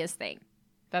funniest thing.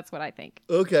 That's what I think.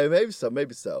 Okay, maybe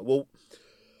so. Well,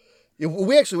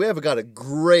 we have got a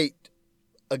great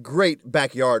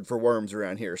backyard for worms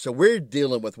around here. So we're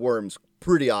dealing with worms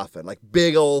pretty often, like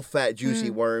big old fat juicy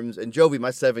worms. And Jovi, my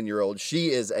 7-year-old,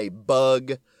 she is a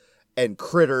bug and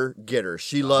critter getter.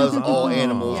 She loves all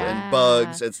animals and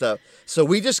bugs and stuff. So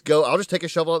we just go. I'll just take a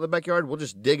shovel out in the backyard. We'll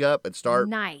just dig up and start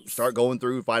going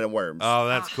through finding worms. Oh,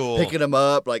 that's cool. Picking them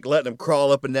up, like letting them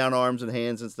crawl up and down arms and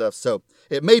hands and stuff. So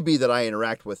it may be that I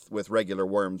interact with regular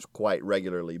worms quite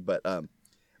regularly, but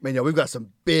man, we've got some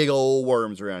big old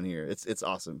worms around here. It's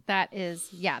awesome. That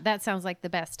sounds like the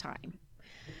best time.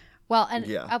 Well, and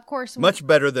of course, much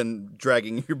better than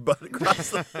dragging your butt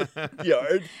across the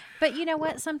yard. But you know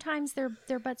what? Sometimes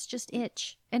their butts just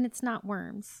itch, and it's not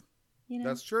worms. You know,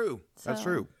 That's true. That's So-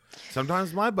 true.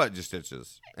 Sometimes my butt just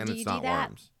itches, and do it's you not do that?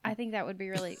 worms. I think that would be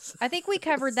really. I think we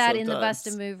covered that in the Bust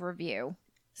Sometimes. a Move review.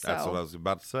 So, That's what I was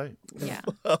about to say. Yeah.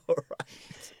 All right.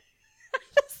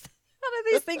 None of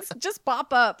these things just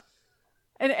pop up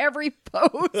in every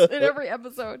post, in every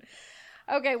episode.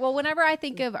 Okay, well, whenever I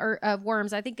think of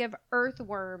worms, I think of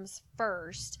earthworms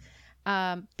first,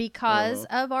 because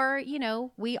of our,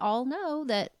 we all know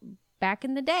that back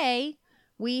in the day,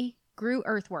 we grew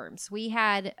earthworms. We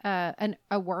had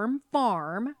a worm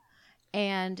farm,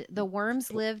 and the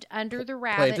worms lived under the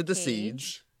rabbit Planted the cage.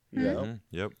 seeds. Mm-hmm. Yeah. Mhm.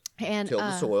 Yep. And Tilled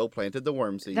the soil, planted the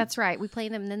worm seeds. That's right. We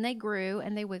planted them, and then they grew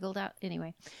and they wiggled out.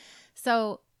 Anyway,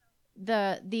 so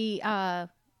the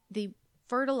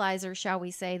fertilizer, shall we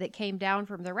say, that came down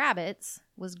from the rabbits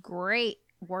was great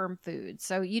worm food.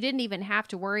 So you didn't even have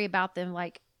to worry about them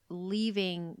like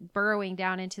burrowing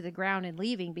down into the ground and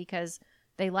leaving, because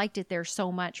they liked it there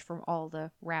so much from all the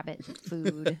rabbit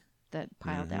food that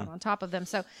piled down on top of them.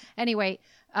 So anyway,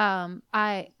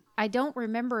 I don't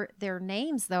remember their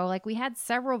names though. Like we had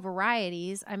several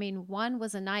varieties. I mean, one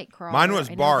was a night crawler. Mine was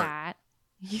I know Bart. that.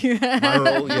 Yeah.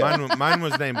 Oh, yeah. Mine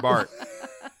was named Bart.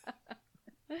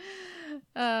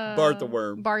 Bart the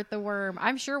worm. Bart the worm.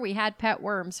 I'm sure we had pet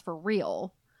worms for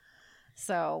real.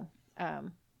 So,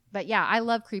 but yeah, I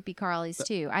love creepy crawlies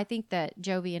too. I think that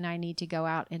Jovi and I need to go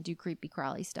out and do creepy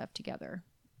crawly stuff together.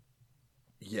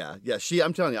 Yeah.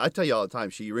 I'm telling you, I tell you all the time.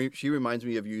 She reminds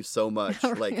me of you so much.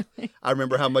 Like I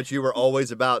remember how much you were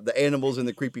always about the animals and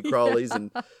the creepy crawlies,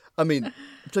 and I mean, I'm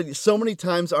telling you, so many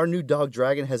times our new dog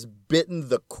Dragon has bitten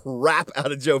the crap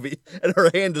out of Jovi, and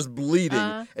her hand is bleeding,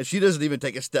 and she doesn't even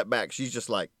take a step back. She's just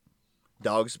like,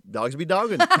 dogs be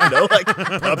dogging, like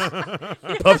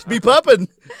pups be pupping.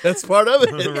 That's part of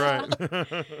it.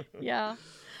 Right. Yeah.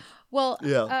 Well,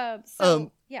 Yeah.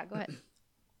 yeah, go ahead.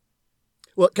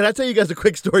 Well, can I tell you guys a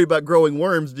quick story about growing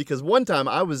worms? Because one time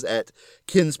I was at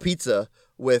Ken's Pizza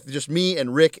with just me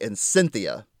and Rick and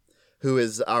Cynthia, who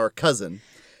is our cousin.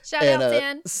 Shout And out,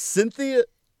 Finn. Cynthia,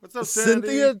 What's up,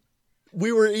 Cynthia,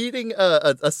 we were eating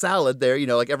a salad there. You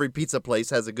know, like every pizza place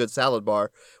has a good salad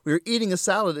bar. We were eating a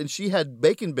salad, and she had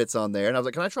bacon bits on there. And I was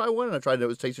like, can I try one? And I tried it.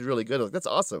 It tasted really good. I was like, that's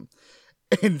awesome.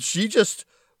 And she just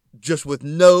with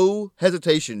no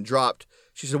hesitation dropped.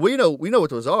 She said, well, we know what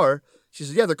those are. She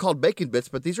said, yeah, they're called bacon bits,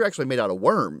 but these are actually made out of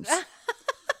worms.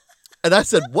 And I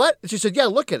said, what? And she said, yeah,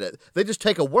 look at it. They just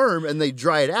take a worm and they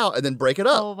dry it out and then break it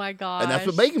up. Oh my gosh. And that's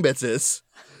what bacon bits is.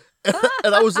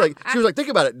 And I was like, she was like, think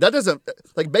about it. That doesn't,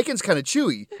 like, bacon's kind of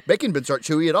chewy. Bacon bits aren't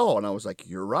chewy at all. And I was like,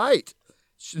 you're right.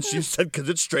 She said, because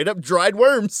it's straight up dried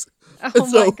worms. Oh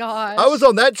my gosh. I was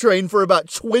on that train for about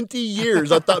 20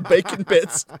 years. I thought bacon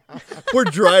bits were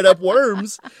dried up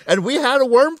worms. And we had a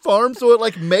worm farm, so it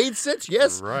like made sense.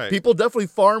 Yes, Right. people definitely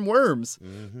farm worms.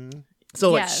 Mm-hmm.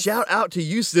 So like, Yes. shout out to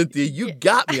you, Cynthia. You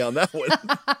got me on that one.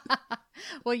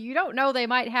 Well, you don't know, they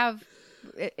might have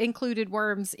included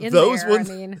worms in Those there. ones-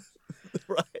 I mean,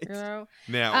 Right. you know.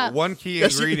 Now, one key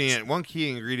yes, you-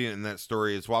 ingredient in that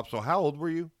story is Wapso. How old were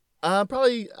you?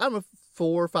 Probably, I don't know,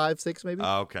 4, 5, 6 maybe.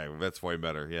 Okay, that's way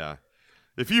better. Yeah.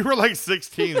 If you were like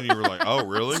 16 and you were like, oh,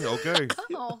 really? Okay.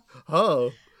 Oh.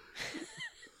 Oh.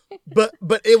 But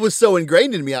it was so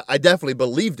ingrained in me, I definitely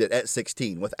believed it at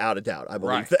 16, without a doubt. I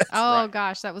believe Right. that. Oh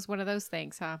gosh, that was one of those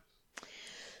things, huh?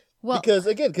 Well, Because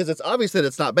it's obvious that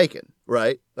it's not bacon,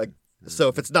 right? Like, so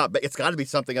if it's not, it's got to be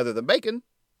something other than bacon.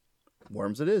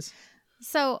 Worms it is.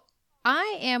 so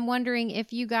I am wondering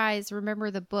if you guys remember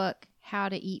the book How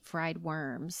to Eat Fried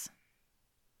Worms,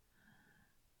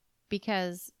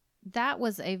 because that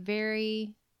was a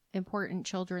very important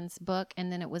children's book,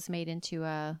 and then it was made into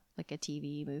a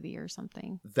TV movie or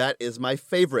something. That is my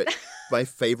favorite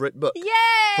book Yay!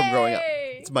 from growing up.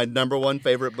 It's my number one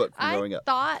favorite book from growing I up.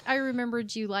 thought I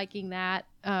remembered you liking that.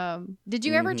 Did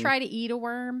you ever Mhm. try to eat a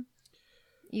worm?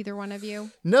 Either one of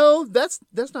you? No, that's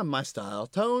not my style.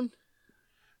 Tone.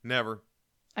 Never.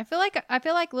 I feel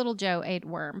like little Joe ate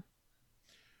worm.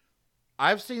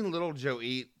 I've seen Little Joe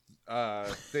eat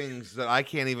things that I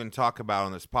can't even talk about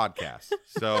on this podcast.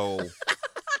 So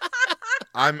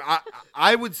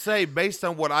I would say, based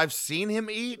on what I've seen him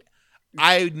eat,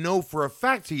 I know for a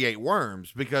fact he ate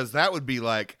worms, because that would be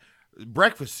like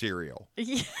breakfast cereal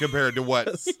compared to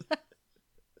what.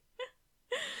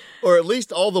 Or at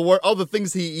least all the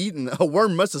things he eaten, a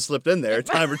worm must have slipped in there a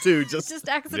time or two. Just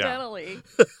accidentally.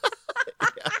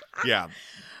 Yeah.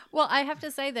 Well, I have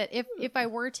to say that if I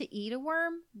were to eat a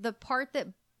worm, the part that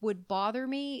would bother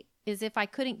me is if I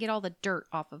couldn't get all the dirt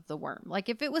off of the worm. Like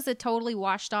if it was a totally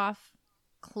washed off,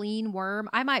 clean worm,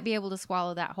 I might be able to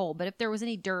swallow that whole. But if there was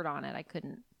any dirt on it, I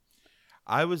couldn't.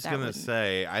 I was That going to wouldn't.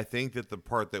 say, I think that the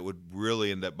part that would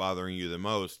really end up bothering you the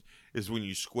most is when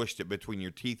you squished it between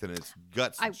your teeth and its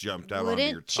guts I jumped out wouldn't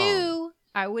onto your tongue.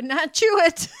 I would not chew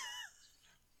it.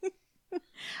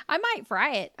 I might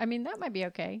fry it. I mean, that might be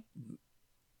okay.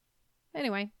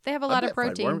 Anyway, they have a lot of bet fried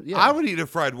protein. worm- yeah. I would eat a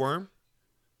fried worm.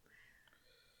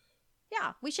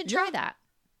 Yeah, we should try that.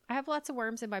 I have lots of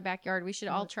worms in my backyard. We should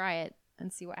all try it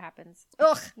and see what happens.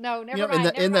 Ugh, no, never You know,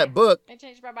 mind. in that book, I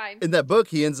changed my mind. in that book,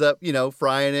 he ends up,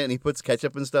 frying it, and he puts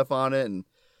ketchup and stuff on it. And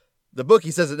the book,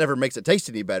 he says it never makes it taste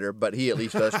any better, but he at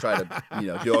least does try to,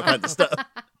 do all kinds of stuff.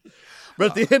 But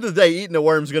at the end of the day, eating a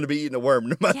worm's going to be eating a worm,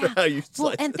 no matter how you slice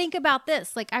Well, and it. think about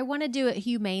this. Like, I want to do it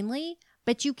humanely,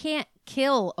 but you can't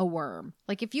kill a worm.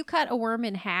 Like, if you cut a worm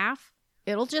in half,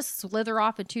 it'll just slither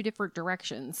off in two different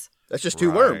directions. That's just two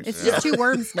Right. worms. It's Yeah. just two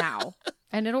worms now,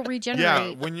 and it'll regenerate.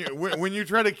 Yeah, when you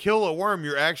try to kill a worm,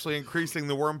 you're actually increasing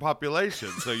the worm population.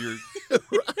 So you're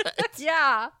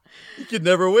Yeah. You can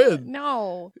never win.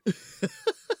 No.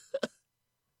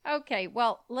 Okay,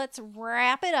 well, let's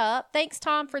wrap it up. Thanks,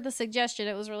 Tom, for the suggestion.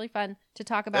 It was really fun to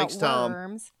talk about Thanks, Tom.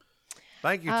 worms.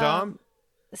 thank you, Tom.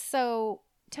 So,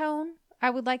 Tone, I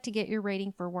would like to get your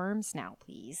rating for worms now,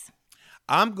 please.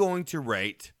 I'm going to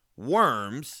rate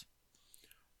worms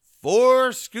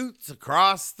 4 scoots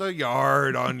across the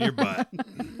yard on your butt.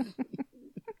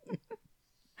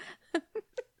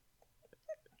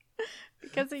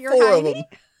 Because of your 4 of hiney? them.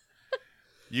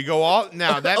 You go all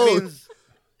now. That Oh. means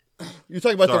You're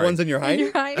talking about the Sorry. ones in your In hiney?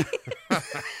 your hiney?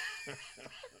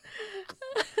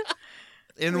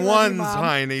 in We love you, one's Mom.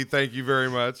 hiney. Thank you very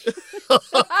much.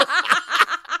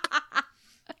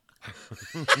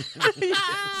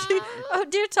 Oh,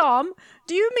 dear Tom,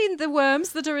 do you mean the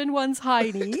worms that are in one's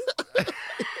hiney?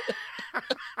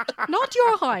 Not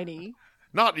your hiney.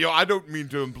 Not your. I don't mean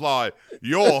to imply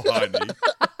your hiney.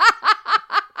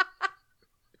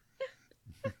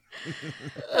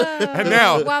 And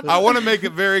now well- I want to make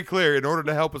it very clear, in order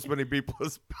to help as many people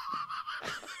as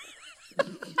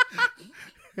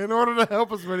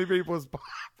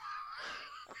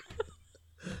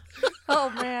Oh,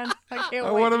 man. can't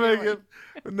I wait want to hear make one.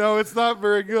 it. No, it's not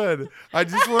very good. I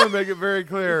just want to make it very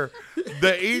clear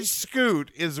that each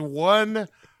scoot is one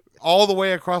all the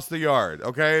way across the yard.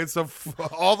 Okay, so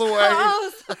all the way,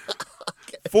 Oh,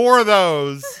 4 of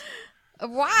those.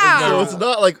 wow. So it's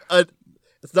not like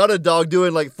it's not a dog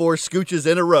doing like 4 scooches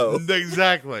in a row.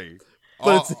 Exactly.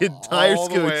 But it's the entire all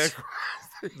the way scooch. across.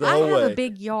 The I whole have way. a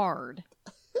big yard,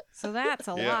 so that's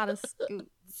a Yeah. lot of scoots.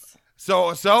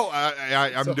 So It's a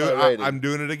high rating. I'm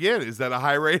doing it again. Is that a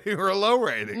high rating or a low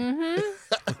rating? Mm-hmm.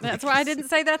 That's why I didn't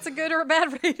say that's a good or a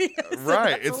bad rating. I said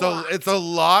Right. that's It's a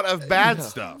lot of bad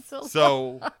stuff. It's a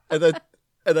So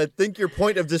And I think your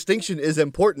point of distinction is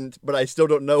important, but I still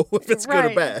don't know if it's good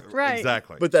or bad. Right.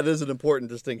 exactly. But that is an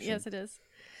important distinction. Yes, it is.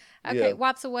 Okay, Yeah.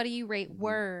 Wapsa, what do you rate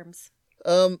worms?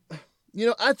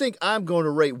 I think I'm going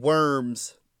to rate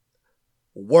worms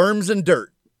and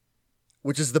dirt,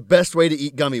 which is the best way to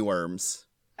eat gummy worms.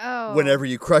 Oh, Whenever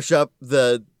you crush up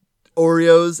the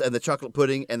Oreos and the chocolate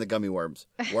pudding and the gummy worms.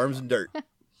 Worms and dirt.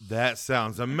 That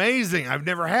sounds amazing. I've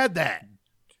never had that.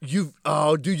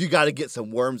 Dude, you got to get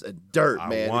some worms and dirt, I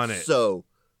man. want It's it. so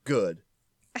good.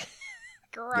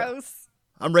 gross.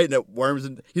 I'm rating it worms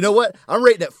and you know what? I'm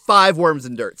rating it 5 worms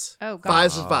and dirts. Oh, God.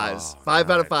 5s and 5s. 5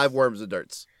 out of 5 worms and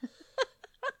dirts.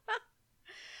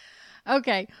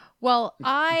 Okay, well,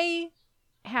 I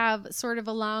have sort of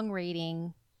a long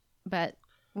rating, but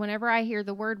whenever I hear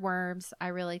the word worms, I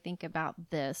really think about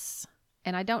this.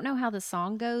 And I don't know how the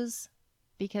song goes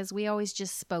because we always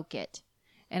just spoke it.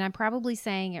 And I'm probably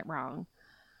saying it wrong.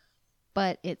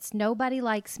 But it's nobody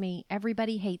likes me,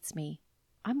 everybody hates me.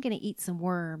 I'm going to eat some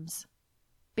worms.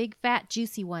 Big, fat,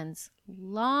 juicy ones.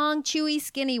 Long, chewy,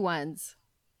 skinny ones.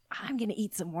 I'm going to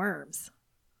eat some worms.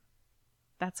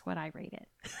 That's what I rate it.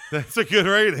 That's a good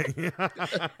rating.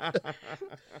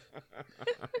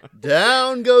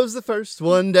 Down goes the first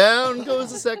one, down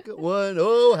goes the second one.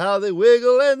 Oh, how they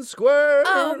wiggle and squirm.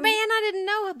 Oh man, I didn't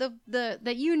know the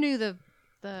that you knew the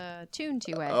tune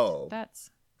to it. Oh.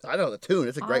 That's I know the tune.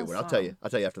 It's a great one. I'll tell you. Awesome. I'll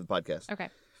tell you after the podcast. okay.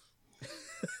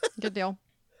 Good deal.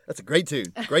 That's a great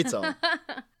tune. Great song.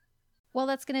 Well,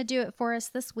 that's gonna do it for us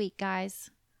this week,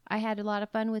 guys. I had a lot of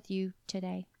fun with you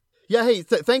today. Yeah, hey,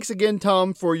 thanks again,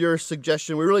 Tom, for your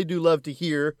suggestion. We really do love to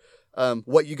hear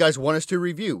what you guys want us to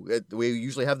review. We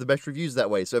usually have the best reviews that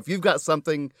way. So if you've got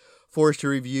something for us to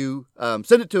review,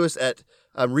 send it to us at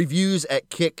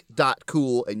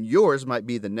reviews@kick.cool, and yours might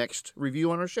be the next review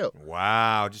on our show.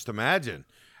 Wow, just imagine.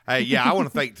 Hey, yeah, I want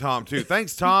to thank Tom too.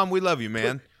 Thanks, Tom. We love you,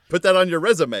 man. Put that on your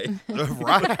resume.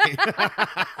 Right.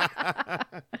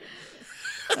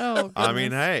 Oh, I mean,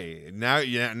 goodness. hey, now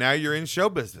you're in show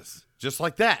business, just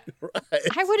like that.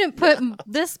 I wouldn't put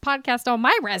this podcast on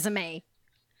my resume.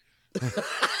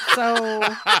 So,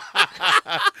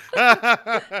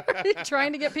 are you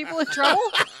trying to get people in trouble?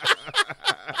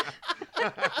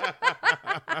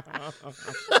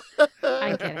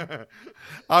 I'm kidding.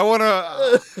 I want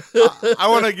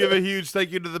to give a huge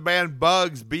thank you to the band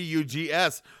Bugs,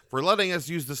 Bugs, for letting us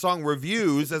use the song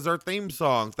Reviews as our theme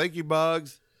song. Thank you,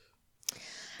 Bugs.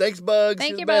 Thanks, Bugs. Thank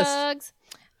You're you, the best.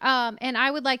 Bugs. And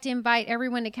I would like to invite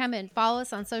everyone to come and follow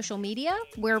us on social media.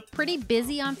 We're pretty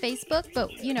busy on Facebook, but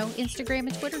Instagram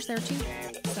and Twitter's there too.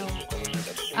 So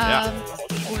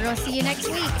we're gonna see you next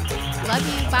week. Love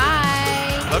you.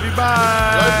 Bye. Love you.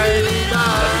 Bye. Love you. Bye.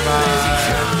 Love you.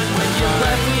 Bye. When you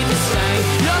left me to say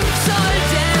you're so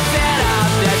damn fed up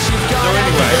that you've So gone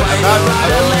anyway,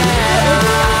 every way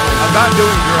I'm not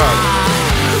doing drugs.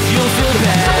 you'll feel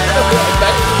bad.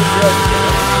 Back to the drug.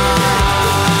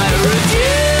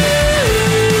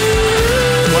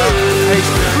 Well, hey,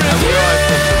 Spirit, I realize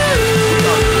something. We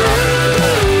are dropping the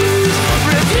ball.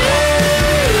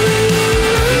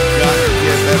 We've got to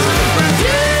get better.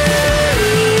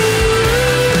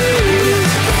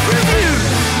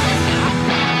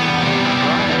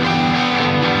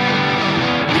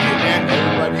 And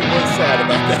everybody was sad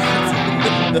about that.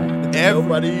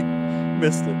 Nobody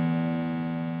missed it.